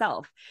logo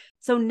itself.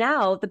 So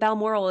now the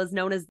Balmoral is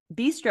known as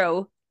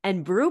Bistro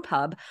and Brew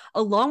Pub,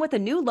 along with a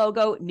new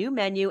logo, new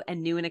menu,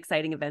 and new and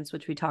exciting events,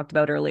 which we talked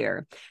about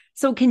earlier.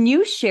 So can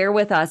you share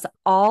with us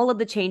all of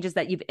the changes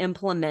that you've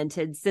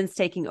implemented since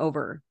taking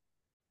over?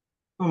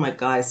 Oh my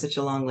God, it's such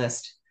a long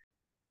list.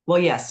 Well,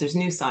 yes, there's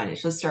new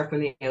signage. Let's start from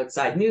the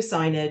outside. New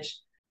signage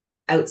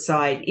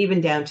outside, even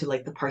down to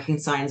like the parking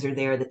signs are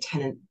there, the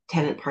tenant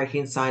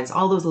parking signs,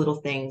 all those little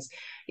things,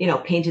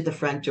 painted the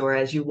front door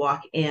as you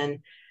walk in.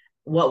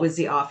 What was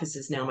the office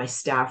is now my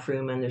staff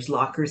room, and there's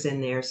lockers in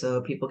there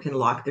so people can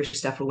lock their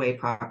stuff away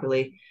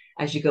properly.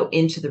 As you go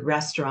into the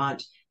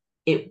restaurant,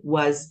 it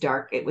was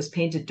dark. It was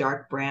painted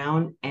dark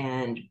brown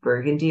and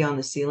burgundy on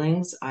the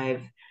ceilings.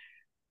 I've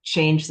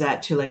changed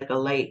that to like a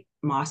light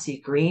mossy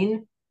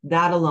green.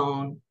 That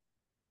alone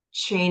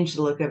changed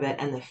the look of it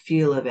and the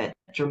feel of it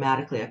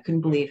dramatically. I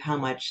couldn't believe how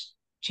much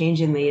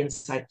changing the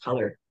inside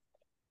color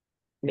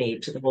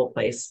made to the whole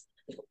place.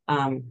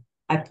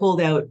 I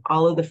pulled out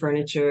all of the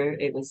furniture.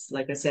 It was,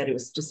 like I said, it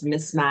was just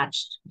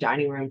mismatched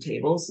dining room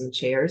tables and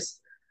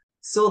chairs.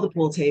 Sold the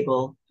pool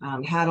table,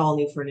 had all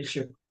new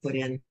furniture put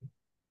in.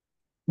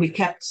 We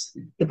kept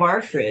the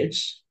bar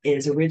fridge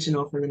is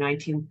original from the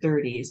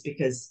 1930s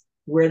because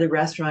where the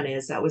restaurant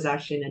is, that was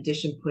actually an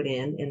addition put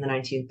in the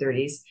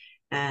 1930s.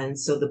 And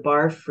so the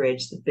bar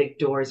fridge, the big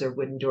doors or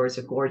wooden doors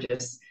are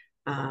gorgeous.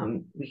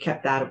 We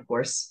kept that, of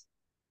course.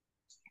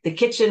 The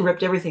kitchen,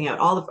 ripped everything out.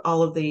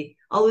 All of the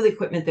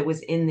equipment that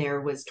was in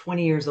there was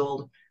 20 years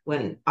old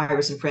when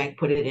Iris and Frank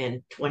put it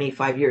in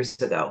 25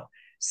 years ago.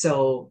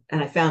 So,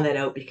 and I found that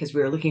out because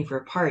we were looking for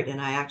a part,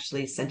 and I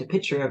actually sent a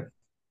picture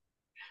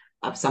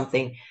of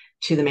something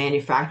to the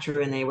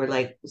manufacturer, and they were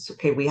like,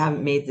 okay, we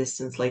haven't made this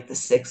since like the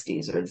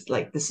 60s, or it's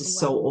like, this is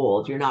so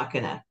old, you're not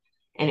gonna.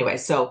 Anyway,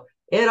 so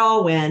it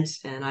all went,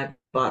 and I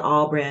bought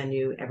all brand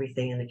new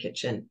everything in the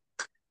kitchen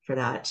for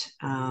that.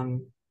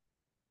 And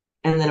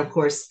then, of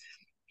course,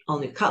 all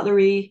new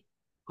cutlery,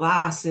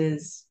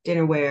 glasses,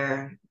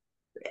 dinnerware,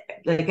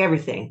 like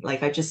everything. Like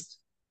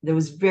there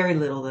was very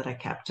little that I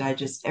kept.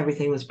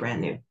 Everything was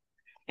brand new.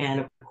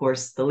 And of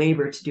course, the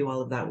labor to do all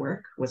of that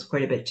work was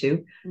quite a bit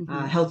too.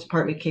 Health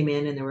department came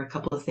in, and there were a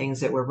couple of things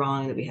that were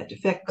wrong that we had to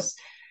fix,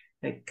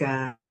 like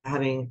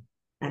having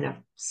enough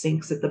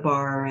sinks at the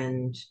bar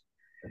and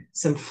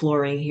some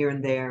flooring here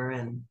and there.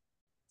 And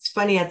it's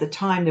funny, at the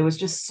time, there was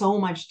just so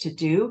much to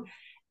do.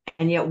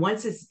 And yet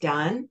once it's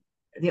done,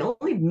 the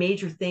only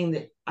major thing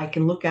that I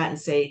can look at and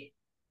say,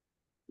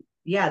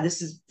 yeah,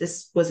 this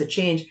was a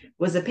change,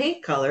 was the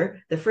paint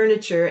color, the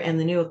furniture, and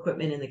the new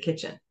equipment in the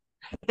kitchen.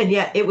 And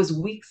yet it was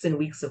weeks and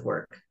weeks of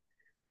work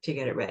to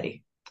get it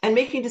ready and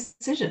making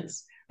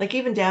decisions, like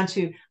even down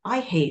to, I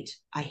hate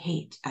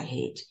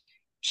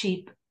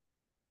cheap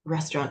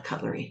restaurant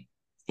cutlery.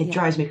 It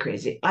drives me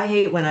crazy. I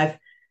hate when I've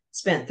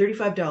spent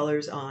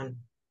 $35 on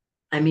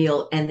a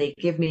meal and they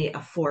give me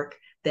a fork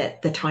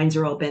that the tines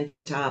are all bent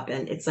up.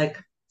 And it's like,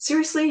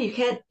 seriously, you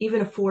can't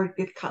even afford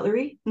good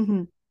cutlery?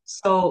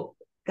 So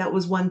that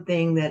was one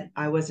thing that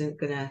I wasn't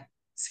going to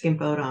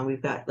skimp out on.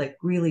 We've got like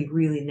really,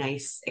 really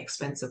nice,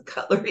 expensive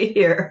cutlery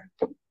here.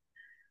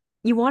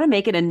 You want to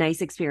make it a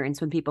nice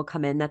experience when people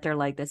come in, that they're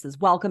like, this is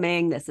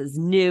welcoming, this is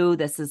new,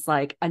 this is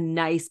like a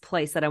nice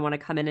place that I want to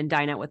come in and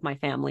dine out with my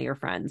family or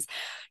friends.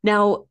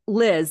 Now,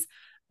 Liz,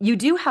 you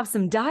do have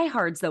some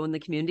diehards though in the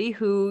community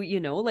who,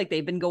 like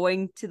they've been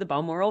going to the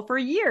Balmoral for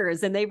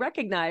years, and they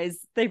recognize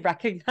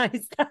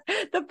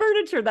the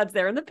furniture that's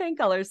there and the paint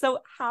colors. So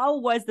how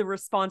was the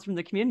response from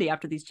the community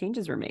after these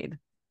changes were made?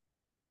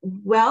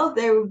 Well,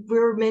 there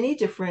were many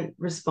different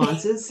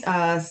responses.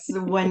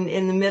 So when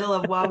in the middle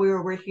of, while we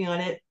were working on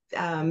it,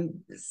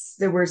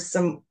 there were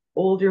some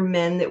older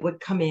men that would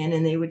come in,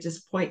 and they would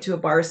just point to a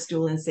bar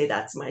stool and say,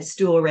 that's my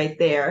stool right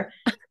there.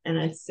 And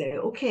I'd say,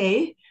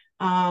 okay.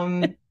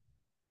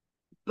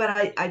 But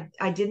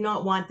I did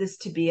not want this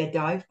to be a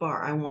dive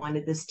bar. I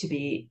wanted this to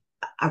be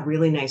a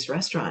really nice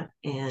restaurant.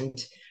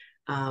 And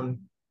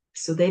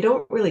so they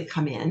don't really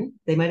come in.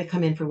 They might have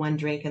come in for one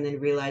drink and then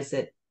realize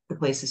that the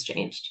place has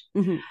changed.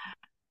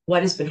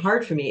 What has been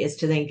hard for me is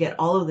to then get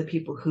all of the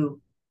people who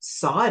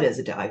saw it as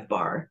a dive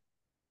bar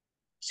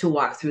to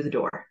walk through the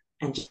door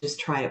and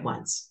just try it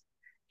once.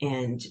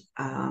 And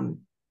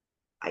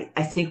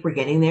I think we're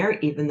getting there,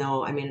 even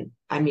though, I mean,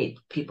 I meet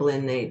people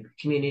in the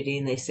community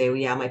and they say, well,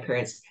 yeah, my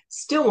parents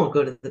still won't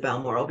go to the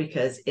Balmoral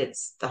because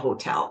it's the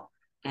hotel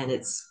and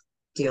it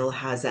still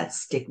has that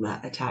stigma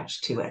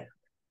attached to it.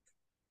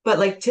 But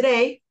like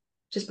today,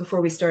 just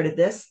before we started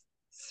this,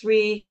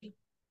 three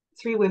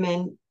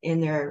women in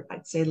their,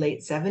 I'd say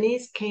late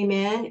 70s came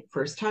in,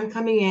 first time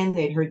coming in.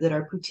 They'd heard that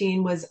our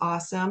poutine was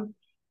awesome.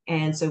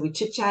 And so we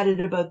chit-chatted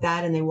about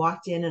that, and they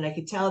walked in, and I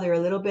could tell there were a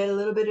little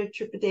bit of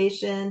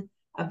trepidation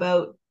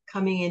about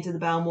coming into the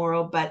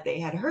Balmoral, but they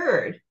had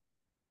heard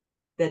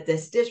that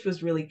this dish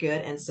was really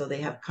good. And so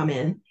they have come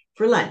in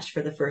for lunch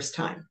for the first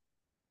time.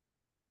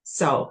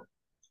 So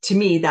to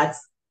me, that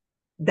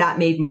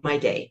made my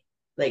day.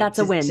 Like, that's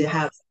a win. To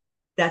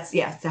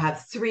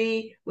have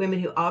three women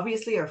who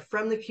obviously are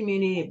from the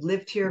community, have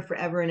lived here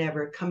forever and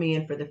ever, coming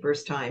in for the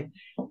first time,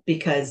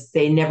 because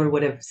they never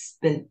would have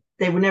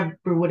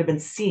been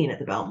seen at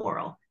the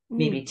Balmoral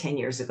maybe 10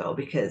 years ago,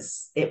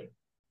 because it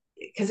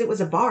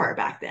was a bar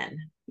back then.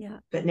 Yeah.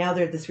 But now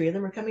the three of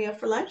them are coming out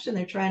for lunch, and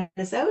they're trying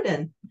this out,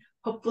 and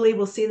hopefully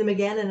we'll see them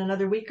again in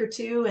another week or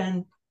two.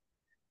 And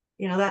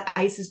that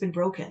ice has been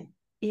broken.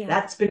 Yeah.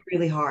 That's been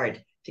really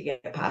hard to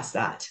get past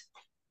that.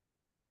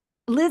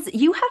 Liz,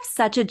 you have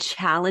such a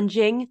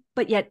challenging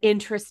but yet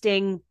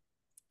interesting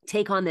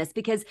take on this,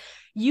 because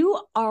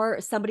you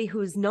are somebody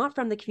who's not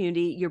from the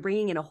community. You're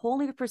bringing in a whole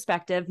new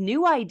perspective,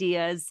 new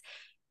ideas,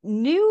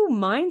 new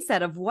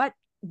mindset of what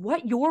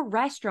your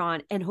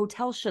restaurant and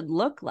hotel should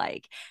look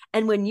like.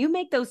 And when you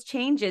make those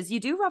changes, you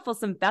do ruffle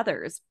some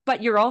feathers,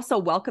 but you're also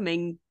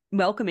welcoming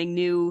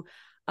new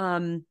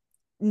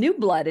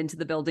blood into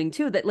the building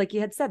too, that, like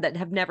you had said, that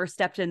have never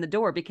stepped in the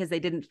door because they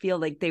didn't feel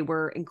like they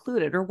were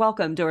included or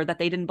welcomed, or that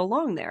they didn't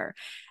belong there.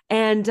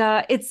 And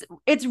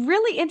it's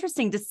really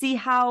interesting to see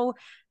how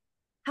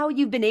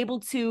you've been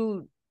able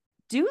to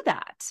do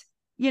that,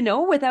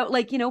 without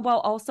while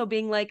also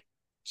being like,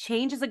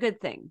 change is a good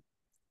thing.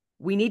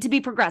 We need to be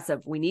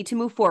progressive. We need to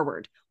move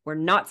forward. We're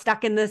not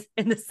stuck in the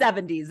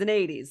 70s and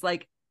 80s.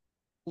 Like,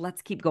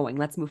 let's keep going.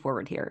 Let's move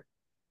forward here.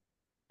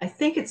 I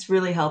think it's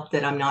really helped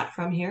that I'm not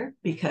from here,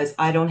 because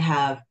I don't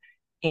have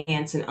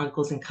aunts and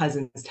uncles and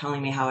cousins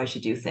telling me how I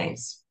should do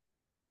things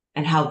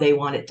and how they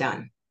want it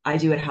done. I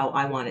do it how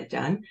I want it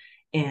done.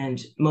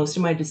 And most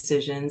of my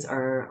decisions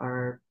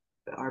are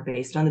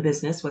based on the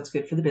business, what's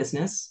good for the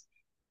business,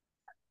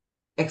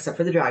 except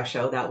for the drag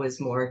show. That was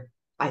more,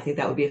 I think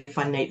that would be a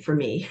fun night for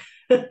me.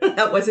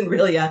 That wasn't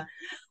really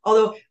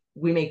although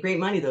we made great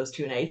money those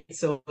 2 nights.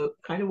 So it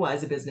kind of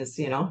was a business,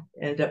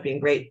 ended up being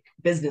great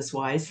business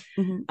wise.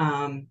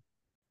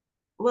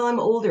 Well, I'm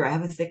older. I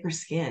have a thicker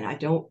skin.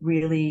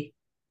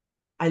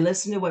 I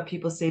listen to what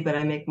people say, but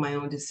I make my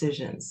own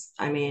decisions.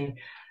 I mean,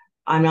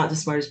 I'm not the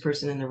smartest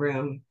person in the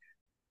room,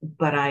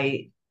 but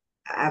I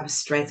have a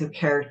strength of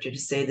character to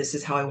say, this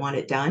is how I want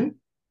it done.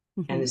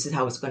 And this is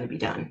how it's going to be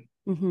done.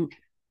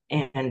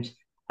 And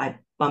I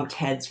bumped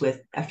heads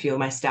with a few of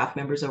my staff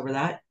members over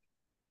that.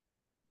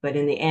 But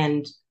in the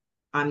end,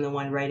 I'm the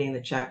one writing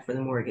the check for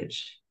the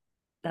mortgage.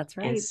 That's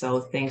right. And so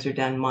things are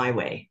done my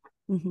way.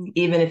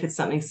 Even if it's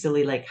something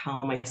silly like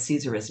how my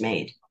Caesar is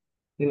made.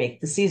 We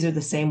make the Caesar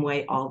the same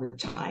way all the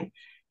time.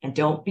 And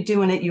don't be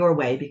doing it your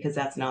way, because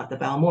that's not the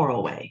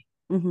Balmoral way.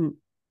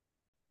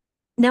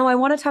 Now, I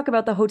want to talk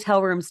about the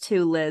hotel rooms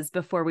too, Liz,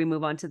 before we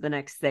move on to the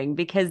next thing,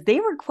 because they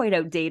were quite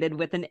outdated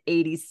with an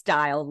 80s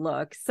style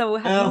look. So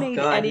have you made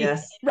any,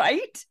 yes.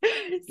 Right?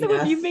 So Yes.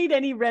 have you made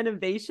any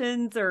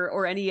renovations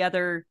or any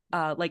other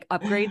like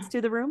upgrades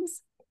to the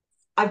rooms?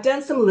 I've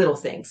done some little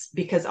things,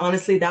 because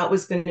honestly, that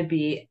was going to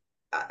be,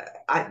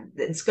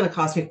 it's going to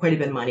cost me quite a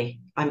bit of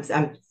money.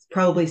 I'm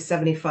probably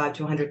 $75,000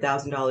 to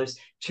 $100,000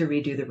 to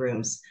redo the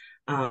rooms.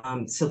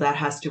 So that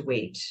has to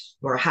wait,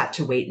 or had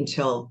to wait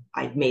until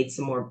I'd made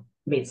some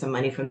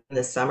money from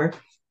this summer.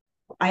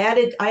 I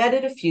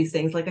added a few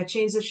things, like I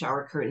changed the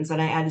shower curtains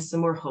and I added some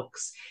more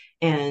hooks,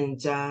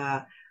 and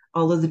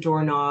all of the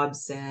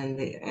doorknobs and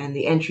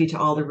the entry to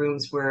all the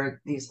rooms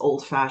were these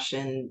old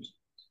fashioned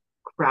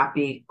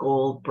crappy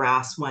gold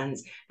brass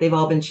ones. They've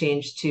all been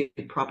changed to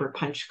proper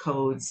punch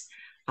codes,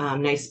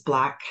 nice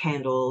black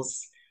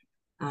handles.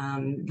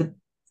 I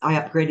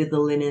upgraded the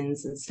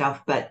linens and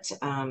stuff, but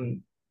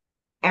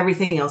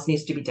everything else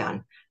needs to be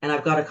done. And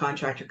I've got a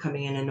contractor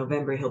coming in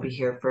November. He'll be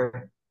here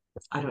for,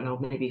 I don't know,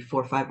 maybe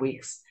 4 or 5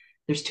 weeks.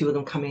 There's 2 of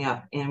them coming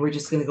up, and we're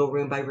just going to go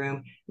room by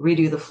room,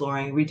 redo the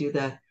flooring, redo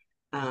the,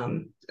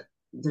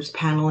 there's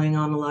paneling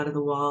on a lot of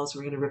the walls.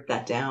 We're going to rip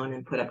that down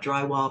and put up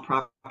drywall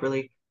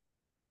properly.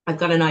 I've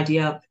got an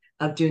idea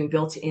of doing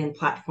built-in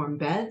platform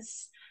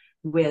beds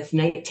with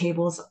night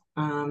tables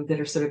that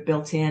are sort of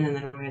built in, and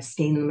then I'm going to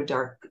stain them a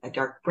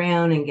dark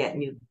brown and get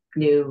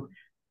new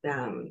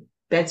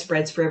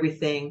bedspreads for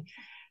everything.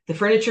 The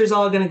furniture is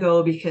all going to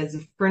go, because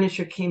the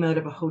furniture came out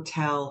of a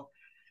hotel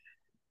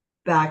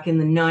back in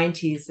the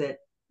 90s that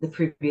the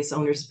previous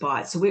owners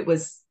bought. So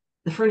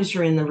the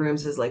furniture in the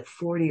rooms is like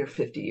 40 or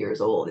 50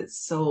 years old.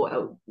 It's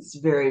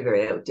very,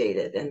 very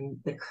outdated. And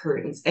the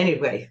curtains,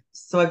 anyway.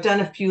 So I've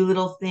done a few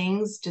little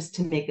things just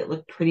to make it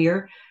look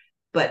prettier,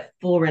 but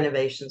full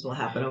renovations will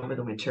happen over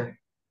the winter.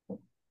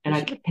 And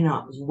I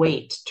cannot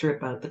wait to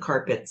rip out the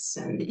carpets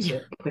and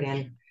to put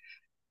in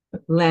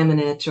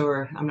laminate,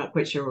 or I'm not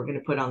quite sure what we're going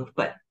to put on,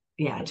 but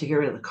yeah, to get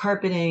rid of the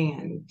carpeting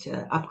and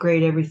to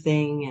upgrade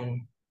everything.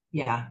 And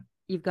yeah.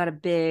 You've got a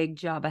big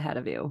job ahead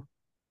of you.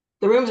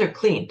 The rooms are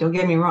clean. Don't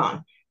get me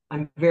wrong.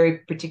 I'm very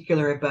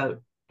particular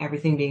about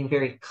everything being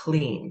very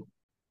clean,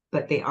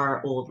 but they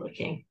are old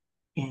looking.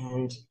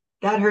 And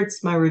that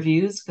hurts my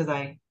reviews, because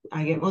I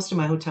get most of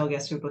my hotel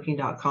guests through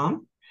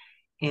booking.com.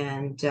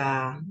 And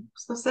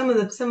so some of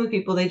the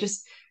people, they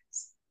just,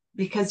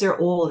 because they're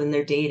old and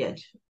they're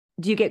dated.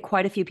 Do you get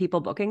quite a few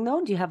people booking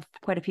though? Do you have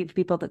quite a few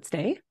people that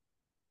stay?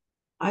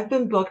 I've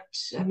been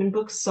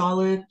booked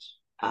solid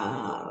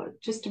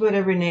just about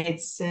every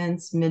night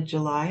since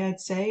mid-July, I'd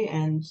say.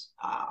 And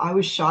I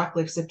was shocked,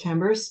 like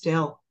September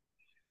still.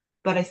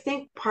 But I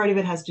think part of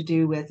it has to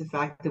do with the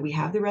fact that we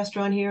have the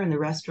restaurant here, and the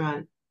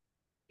restaurant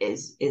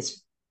is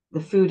the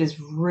food is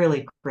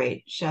really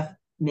great. Chef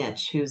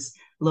Mitch, who's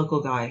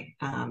local guy,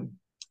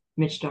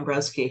 Mitch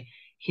Dombrowski,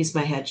 he's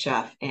my head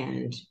chef,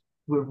 and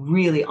we're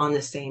really on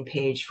the same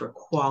page for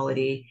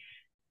quality.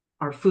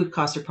 Our food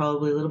costs are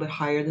probably a little bit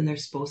higher than they're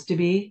supposed to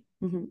be,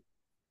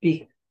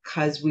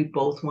 because we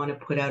both want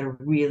to put out a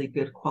really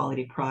good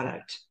quality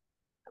product.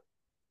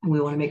 And we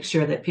want to make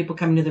sure that people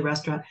coming to the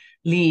restaurant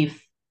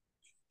leave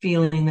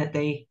feeling that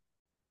they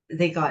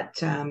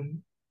got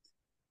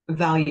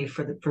value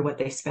for what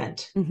they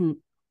spent.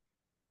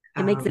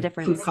 It makes a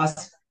difference. Food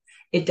costs,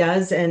 it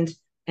does. And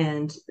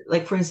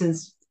like, for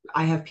instance,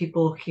 I have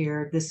people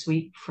here this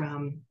week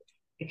from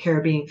a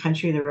Caribbean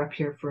country. They're up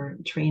here for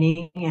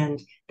training, and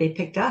they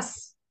picked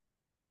us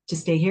to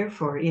stay here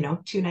for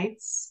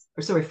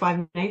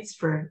 5 nights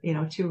for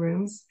 2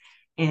 rooms.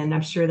 And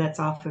I'm sure that's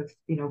off of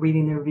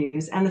reading the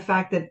reviews, and the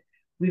fact that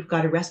we've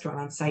got a restaurant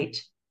on site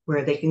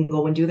where they can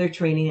go and do their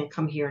training and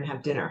come here and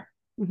have dinner,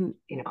 and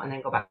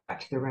then go back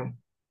to their room.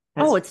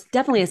 It's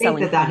definitely a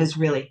selling point. That has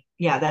really,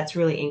 that's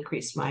really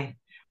increased my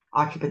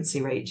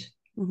occupancy rate.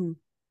 And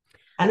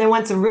then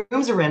once the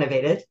rooms are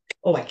renovated,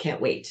 I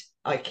can't wait.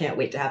 I can't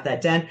wait to have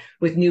that done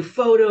with new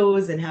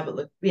photos and have it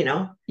look,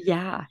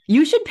 Yeah.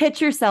 You should pitch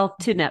yourself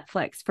to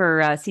Netflix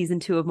for season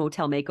 2 of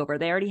Motel Makeover.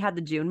 They already had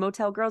the June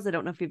Motel Girls. I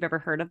don't know if you've ever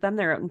heard of them.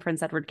 They're out in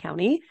Prince Edward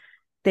County.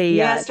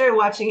 I started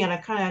watching it. I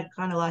kind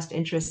of lost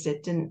interest.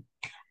 It didn't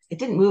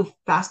move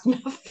fast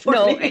enough for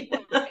me.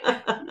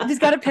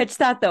 Just got to pitch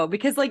that though,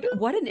 because like,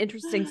 what an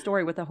interesting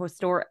story with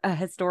a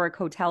historic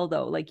hotel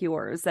though, like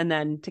yours, and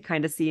then to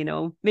kind of see,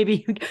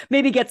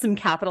 maybe get some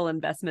capital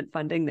investment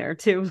funding there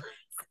too.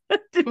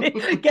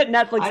 Get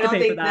Netflix to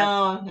pay for that.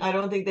 No, I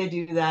don't think they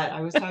do that.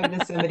 I was talking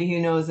to somebody who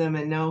knows them,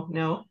 and no.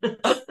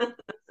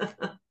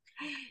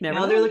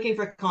 No, they're looking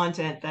for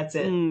content. That's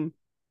it.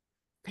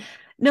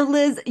 Now,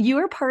 Liz, you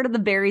are part of the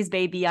Barry's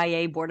Bay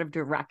BIA board of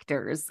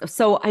directors.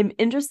 So I'm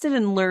interested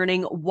in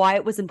learning why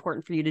it was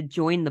important for you to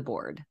join the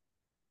board.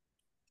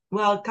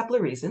 Well, a couple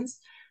of reasons.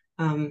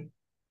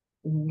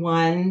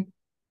 One,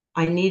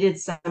 I needed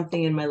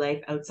something in my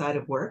life outside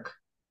of work,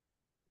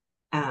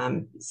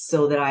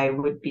 so that I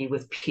would be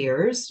with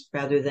peers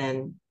rather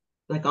than,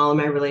 like, all of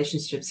my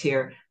relationships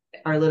here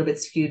are a little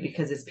bit skewed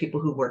because it's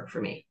people who work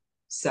for me.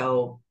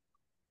 So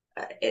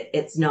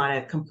it's not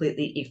a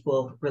completely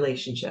equal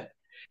relationship.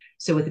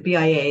 So with the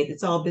BIA,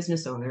 it's all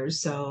business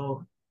owners.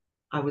 So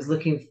I was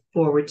looking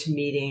forward to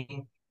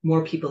meeting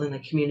more people in the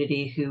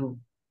community who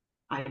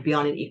I'd be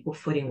on an equal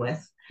footing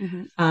with.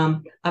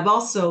 I've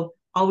also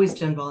always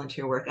done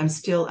volunteer work. I'm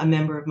still a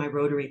member of my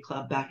Rotary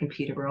Club back in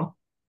Peterborough.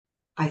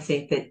 I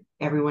think that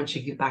everyone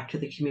should give back to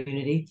the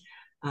community.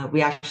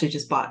 We actually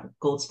just bought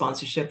gold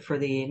sponsorship for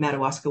the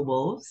Madawaska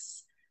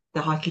Wolves,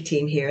 the hockey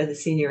team here, the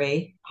Senior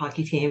A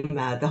hockey team.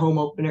 The home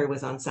opener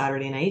was on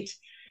Saturday night,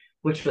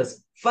 which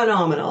was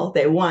phenomenal.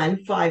 They won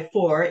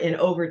 5-4 in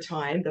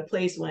overtime. The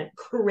place went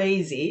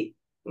crazy.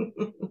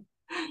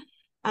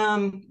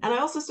 And I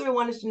also sort of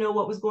wanted to know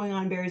what was going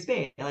on in Barry's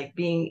Bay. Like,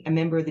 being a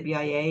member of the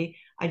BIA,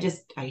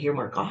 I hear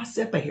more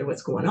gossip. I hear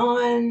what's going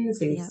on,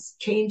 things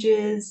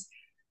changes,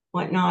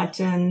 whatnot,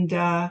 and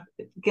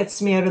it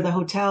gets me out of the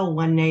hotel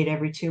one night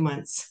every 2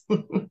 months.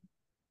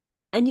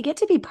 And you get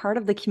to be part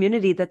of the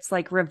community that's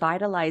like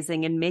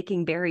revitalizing and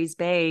making Barry's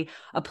Bay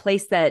a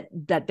place that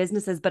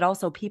businesses, but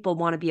also people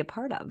want to be a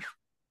part of.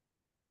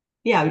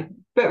 Yeah,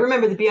 but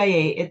remember, the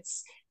BIA,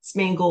 its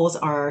main goals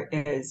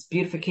is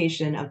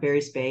beautification of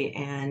Barry's Bay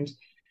and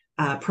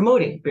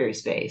promoting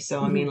Barry's Bay.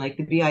 So, I mean, like,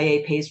 the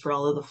BIA pays for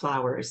all of the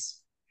flowers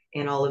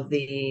and all of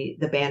the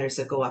banners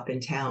that go up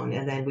in town.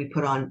 And then we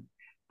put on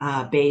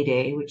Bay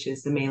Day, which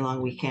is the May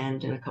long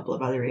weekend, and a couple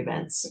of other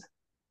events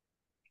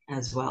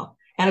as well.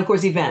 And of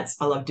course, events.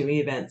 I love doing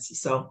events.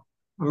 So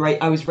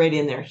I was right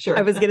in there. Sure.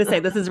 I was going to say,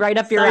 this is right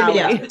up your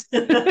alley.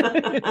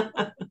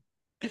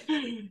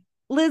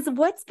 Liz,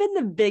 what's been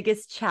the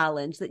biggest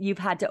challenge that you've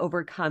had to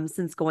overcome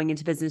since going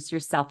into business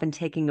yourself and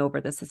taking over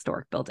this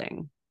historic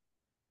building?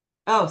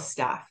 Oh,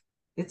 staff.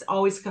 It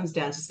always comes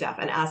down to staff.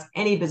 And ask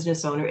any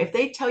business owner. If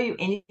they tell you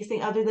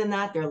anything other than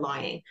that, they're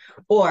lying,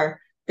 or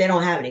they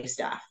don't have any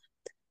staff.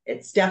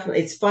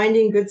 It's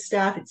finding good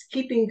staff. It's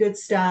keeping good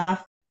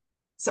staff.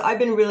 So I've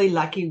been really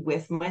lucky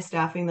with my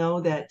staffing,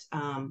 though, that,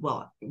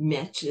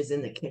 Mitch is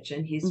in the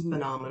kitchen. He's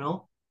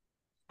phenomenal.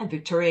 And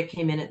Victoria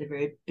came in at the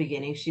very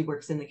beginning. She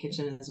works in the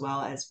kitchen as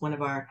well as one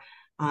of our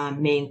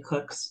main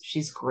cooks.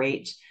 She's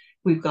great.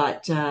 We've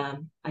got a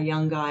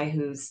young guy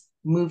who's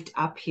moved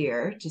up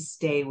here to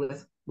stay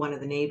with one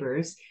of the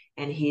neighbors,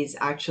 and he's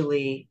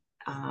actually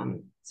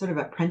sort of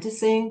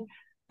apprenticing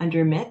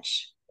under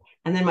Mitch.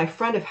 And then my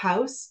front of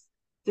house,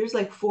 there's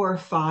like 4 or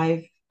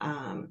 5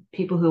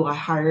 people who I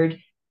hired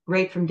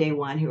right from day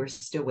one who are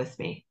still with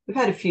me. We've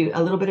had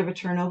a little bit of a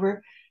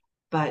turnover,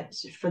 but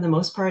for the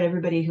most part,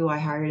 everybody who I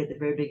hired at the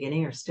very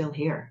beginning are still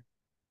here.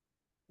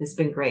 It's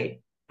been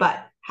great.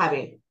 But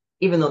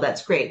even though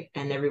that's great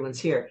and everyone's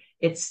here,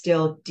 it's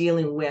still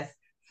dealing with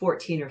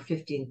 14 or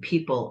 15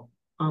 people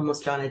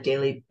almost on a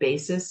daily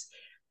basis.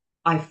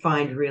 I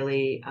find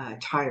really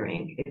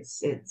tiring.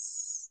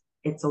 It's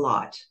a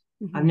lot.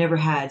 I've never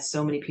had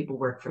so many people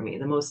work for me.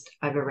 The most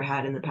I've ever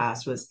had in the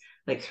past was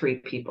like 3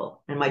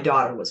 people, and my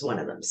daughter was one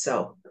of them.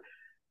 So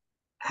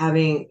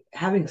having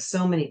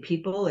so many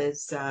people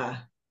is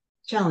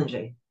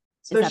challenging,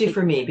 especially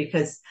for me,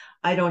 because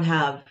I don't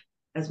have,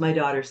 as my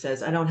daughter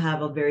says, I don't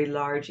have a very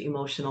large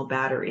emotional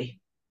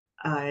battery.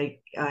 I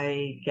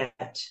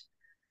get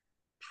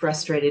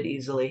frustrated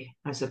easily,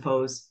 I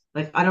suppose.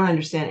 Like, I don't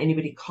understand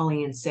anybody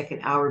calling in sick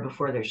an hour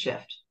before their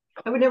shift.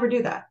 I would never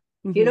do that.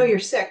 You know you're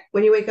sick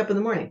when you wake up in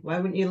the morning. Why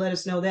wouldn't you let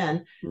us know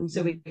then,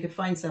 so we could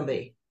find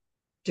somebody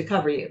to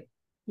cover you?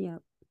 Yeah.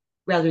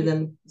 Rather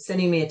than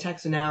sending me a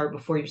text an hour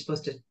before you're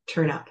supposed to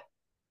turn up.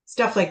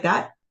 Stuff like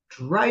that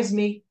drives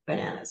me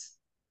bananas.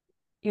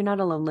 You're not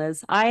alone,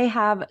 Liz. I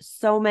have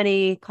so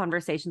many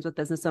conversations with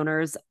business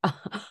owners,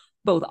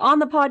 both on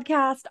the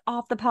podcast,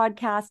 off the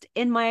podcast,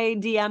 in my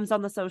DMs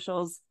on the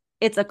socials.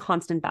 It's a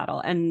constant battle,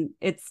 and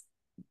it's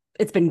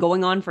been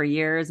going on for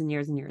years and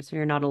years and years. So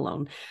you're not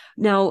alone.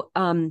 Now,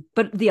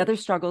 but the other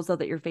struggles though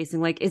that you're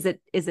facing, like, is it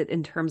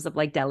in terms of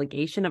like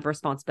delegation of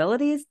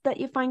responsibilities that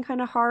you find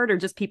kind of hard, or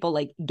just people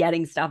like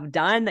getting stuff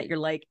done that you're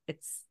like,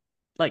 it's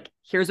like,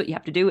 here's what you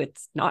have to do.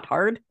 It's not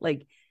hard.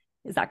 Like,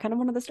 is that kind of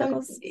one of the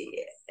struggles?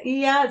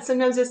 Yeah,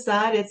 sometimes it's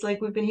that. It's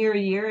like, we've been here a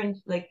year, and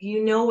like,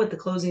 you know what the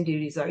closing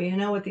duties are, you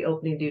know what the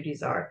opening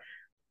duties are.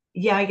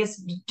 Yeah, I guess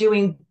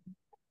doing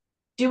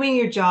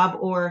your job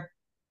or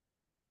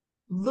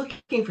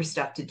looking for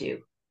stuff to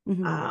do.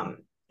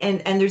 And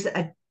there's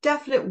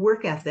definite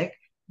work ethic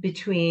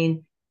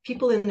between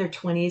people in their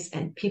 20s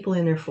and people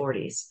in their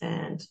 40s.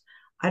 And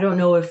I don't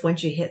know if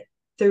once you hit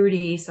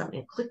 30,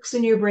 something clicks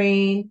in your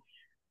brain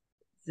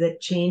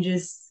that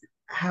changes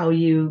how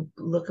you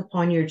look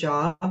upon your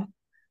job.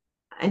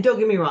 And don't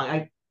get me wrong,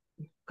 I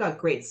got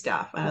great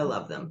staff. I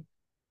love them.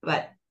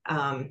 But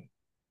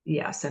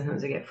yeah,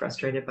 sometimes I get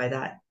frustrated by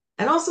that.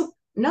 And also,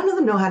 none of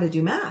them know how to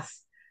do math.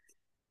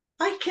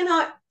 I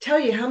cannot tell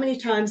you how many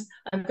times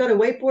I've got a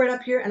whiteboard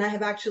up here and I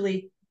have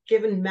actually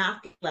given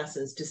math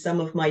lessons to some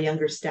of my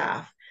younger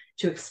staff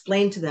to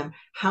explain to them,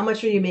 how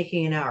much are you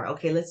making an hour?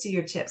 Okay, let's see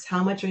your tips.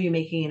 How much are you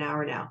making an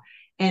hour now?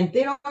 And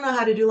they don't know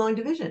how to do long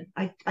division.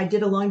 I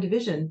did a long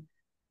division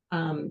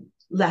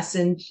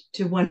lesson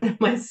to one of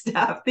my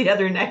staff the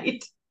other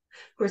night.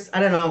 Of course, I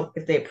don't know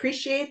if they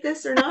appreciate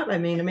this or not. I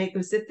mean, to make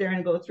them sit there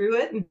and go through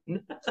it.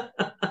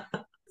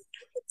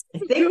 I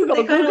think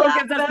Google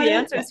gives us the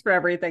answers for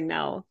everything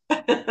now.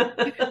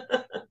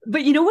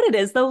 But you know what it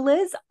is though,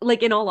 Liz?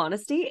 Like, in all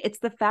honesty, it's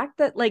the fact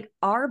that like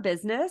our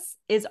business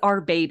is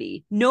our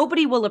baby.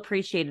 Nobody will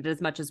appreciate it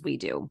as much as we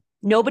do.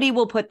 Nobody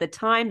will put the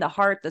time, the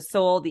heart, the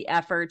soul, the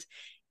effort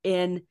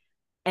in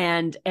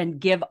and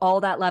give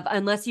all that love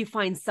unless you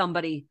find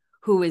somebody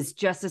who is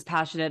just as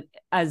passionate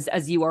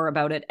as you are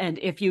about it. And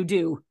if you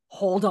do,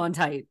 hold on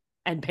tight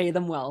and pay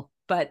them well.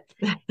 But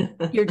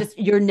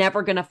you're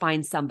never going to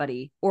find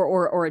somebody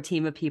or a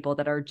team of people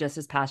that are just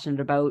as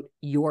passionate about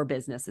your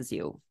business as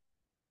you.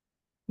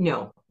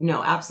 No,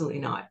 absolutely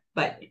not.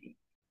 But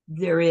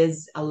there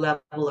is a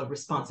level of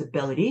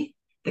responsibility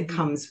that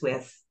comes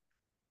with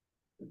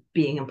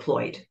being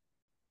employed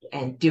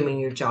and doing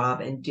your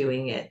job and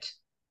doing it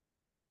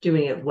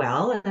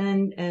well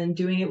and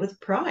doing it with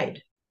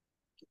pride.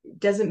 It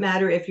doesn't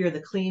matter if you're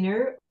the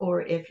cleaner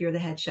or if you're the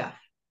head chef.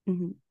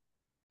 Mm-hmm.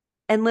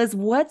 And Liz,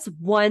 what's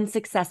one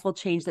successful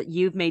change that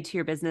you've made to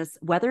your business,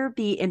 whether it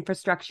be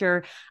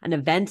infrastructure, an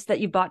event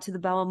that you brought to the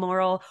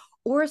Balmoral,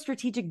 or a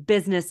strategic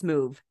business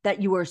move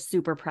that you are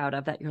super proud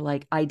of, that you're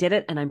like, I did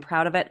it and I'm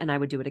proud of it and I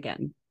would do it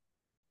again?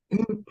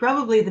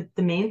 Probably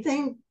the main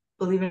thing,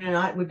 believe it or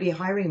not, would be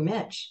hiring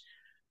Mitch,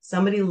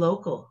 somebody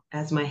local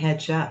as my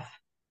head chef.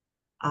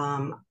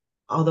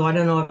 Although I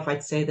don't know if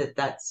I'd say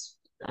that's,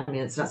 I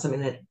mean, it's not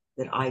something that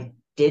I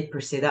did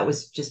per se. That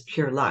was just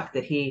pure luck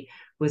that he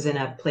was in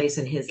a place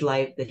in his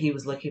life that he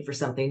was looking for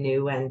something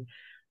new and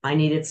I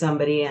needed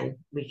somebody, and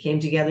we came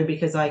together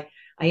because I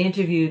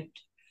interviewed,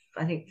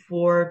 I think,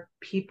 4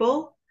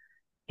 people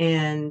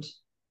and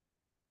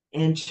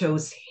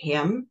chose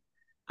him.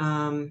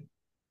 And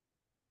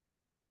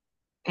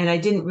I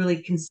didn't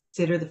really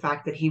consider the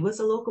fact that he was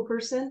a local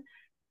person,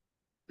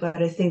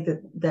 but I think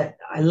that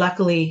I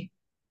luckily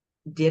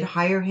did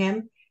hire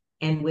him.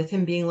 And with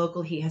him being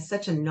local, he has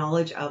such a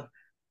knowledge of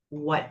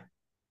what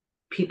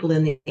people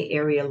in the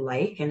area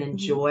like and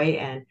enjoy.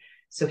 And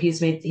so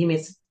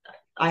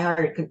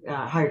I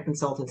hired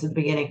consultants at the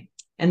beginning,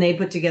 and they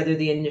put together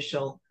the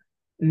initial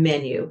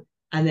menu.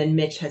 And then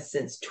Mitch has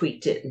since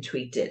tweaked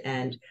it.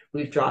 And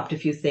we've dropped a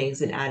few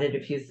things and added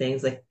a few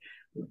things. Like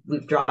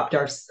we've dropped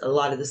a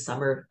lot of the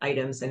summer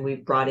items and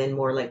we've brought in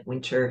more like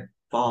winter,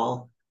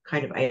 fall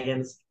kind of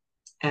items.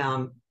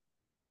 And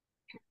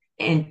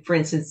for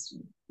instance,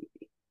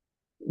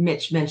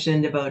 Mitch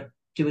mentioned about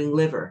having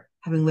liver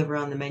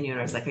on the menu. And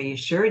I was like, are you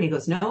sure? And he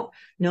goes, no,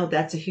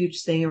 that's a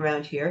huge thing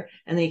around here.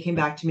 And then he came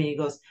back to me and he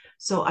goes,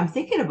 so I'm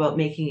thinking about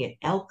making it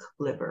elk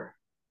liver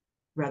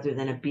rather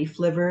than a beef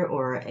liver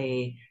or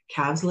a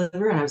calf's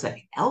liver. And I was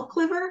like, elk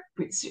liver?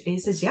 He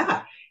says,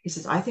 yeah. He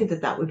says, I think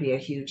that would be a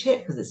huge hit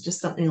because it's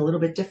just something a little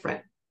bit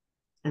different.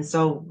 And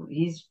so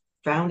he's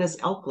found us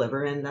elk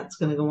liver, and that's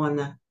going to go on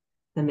the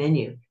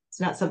menu.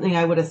 It's not something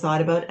I would have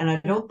thought about. And I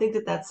don't think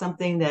that that's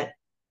something that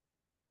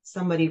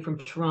somebody from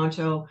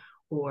Toronto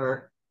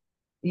or,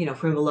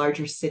 from a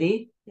larger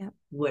city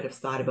would have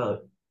thought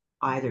about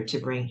either to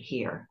bring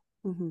here.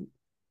 Mm-hmm.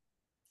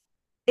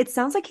 It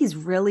sounds like he's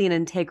really an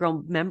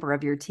integral member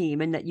of your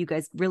team and that you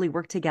guys really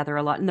work together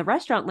a lot. In the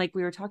restaurant, like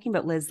we were talking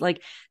about, Liz,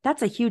 like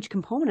that's a huge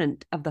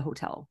component of the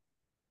hotel.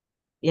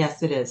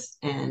 Yes, it is.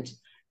 And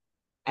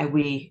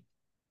we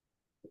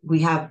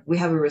have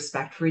a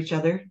respect for each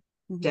other.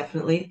 Mm-hmm.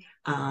 Definitely.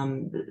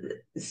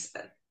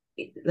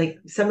 Like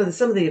some of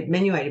the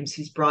menu items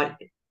he's brought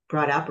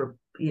up or,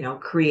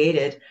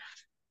 created,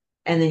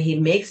 and then he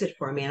makes it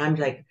for me. And I'm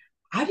like,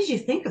 how did you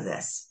think of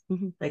this?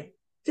 Mm-hmm. Like,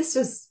 this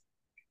is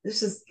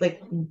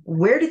like,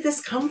 where did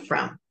this come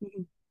from?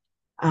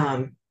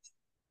 Mm-hmm.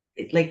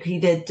 Like we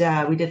did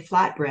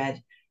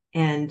flatbread,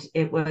 and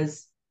it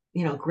was,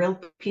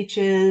 grilled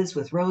peaches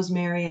with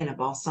rosemary and a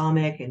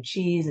balsamic and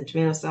cheese and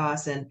tomato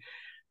sauce. And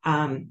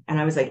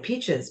I was like,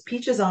 peaches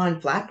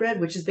on flatbread,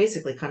 which is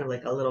basically kind of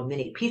like a little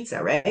mini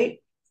pizza, right?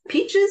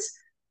 Peaches,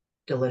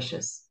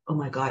 delicious. Oh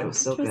my God, it was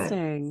so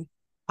good.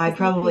 I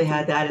probably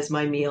had that as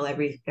my meal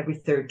every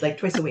third, like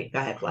twice a week.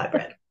 I had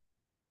flatbread.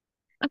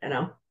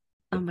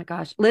 Oh my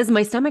gosh, Liz,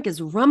 my stomach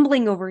is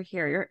rumbling over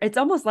here. It's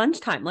almost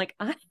lunchtime. Like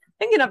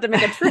I'm gonna have to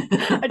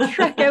make a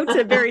trek out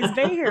to Barry's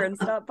Bay here and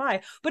stop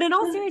by. But in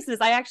all seriousness,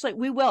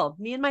 we will.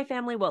 Me and my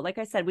family will. Like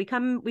I said, we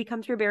come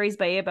through Barry's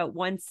Bay about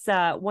once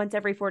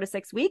every 4 to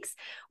 6 weeks.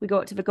 We go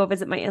out to go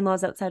visit my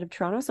in-laws outside of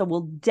Toronto, so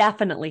we'll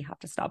definitely have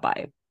to stop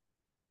by.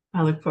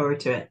 I look forward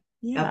to it.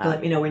 Yeah. You have to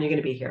let me know when you're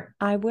going to be here.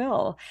 I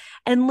will.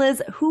 And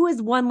Liz, who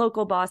is one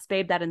local boss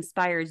babe that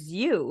inspires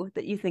you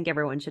that you think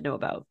everyone should know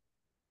about?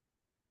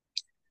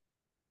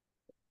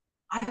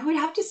 I would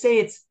have to say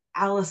it's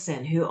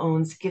Allison, who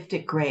owns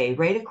Gifted Gray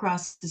right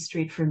across the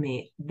street from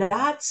me.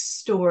 That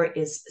store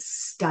is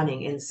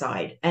stunning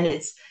inside. And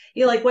it's,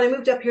 like when I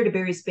moved up here to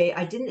Barry's Bay,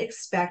 I didn't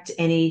expect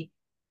any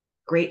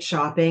great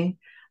shopping.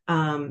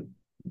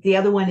 The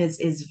other one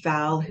is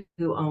Val,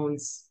 who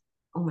owns,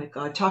 oh my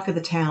God, Talk of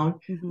the Town,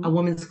 a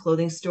woman's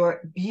clothing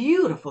store.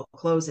 Beautiful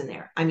clothes in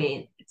there. I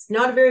mean, it's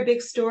not a very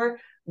big store.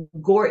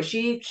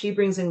 She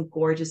brings in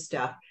gorgeous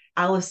stuff.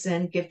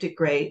 Allison, Gifted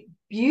Gray,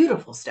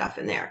 beautiful stuff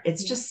in there.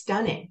 It's just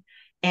stunning.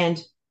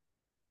 And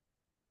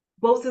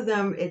both of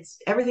them,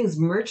 everything's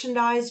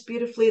merchandised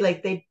beautifully.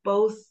 Like they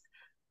both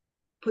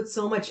put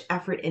so much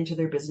effort into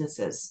their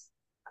businesses.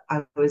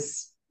 I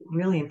was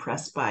really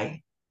impressed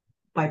by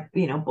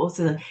both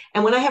of them.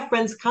 And when I have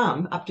friends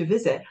come up to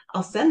visit,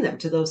 I'll send them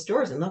to those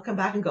stores and they'll come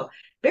back and go,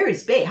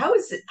 Barry's Bay, how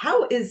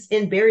is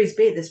in Barry's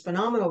Bay this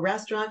phenomenal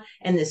restaurant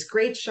and this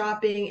great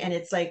shopping, and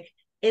it's like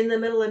in the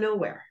middle of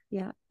nowhere.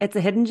 Yeah, it's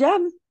a hidden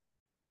gem.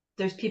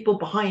 There's people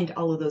behind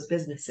all of those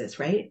businesses,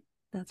 right?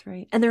 That's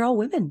right. And they're all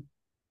women.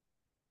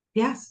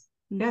 Yes,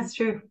 that's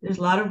true. There's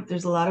a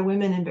lot of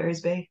women in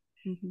Barry's Bay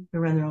who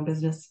run their own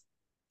business.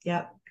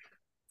 Yep.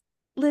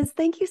 Liz,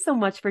 thank you so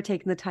much for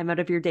taking the time out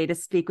of your day to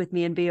speak with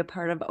me and be a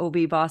part of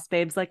OV Boss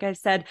Babes. Like I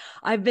said,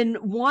 I've been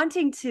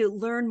wanting to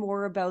learn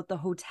more about the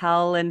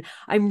hotel, and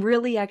I'm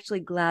really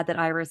actually glad that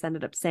Iris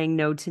ended up saying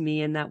no to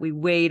me and that we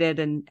waited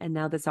and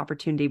now this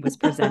opportunity was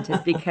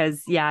presented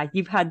because yeah,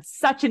 you've had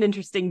such an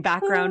interesting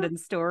background and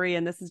story,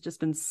 and this has just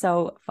been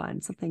so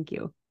fun. So thank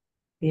you.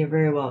 You're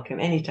very welcome.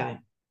 Anytime.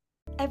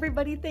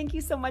 Everybody, thank you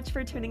so much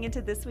for tuning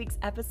into this week's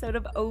episode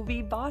of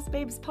OV Boss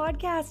Babes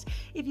podcast.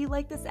 If you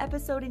like this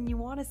episode and you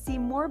want to see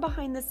more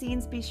behind the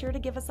scenes, be sure to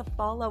give us a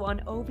follow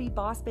on OV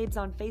Boss Babes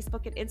on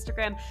Facebook and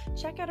Instagram.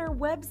 Check out our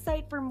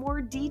website for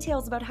more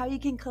details about how you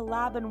can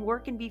collab and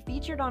work and be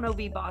featured on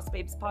OV Boss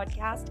Babes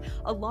podcast.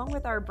 Along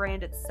with our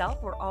brand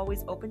itself, we're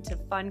always open to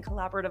fun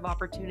collaborative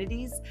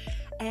opportunities.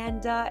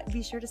 And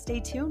be sure to stay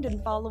tuned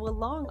and follow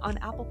along on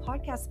Apple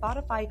Podcasts,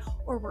 Spotify,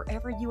 or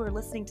wherever you are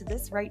listening to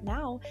this right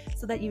now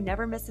so that you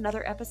never miss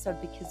another episode,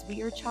 because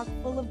we are chock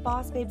full of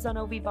boss babes on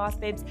OV Boss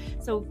Babes.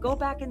 So go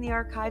back in the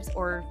archives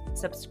or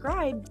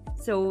subscribe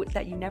so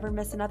that you never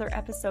miss another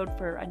episode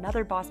for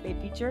another Boss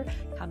Babe feature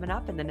coming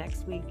up in the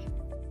next week.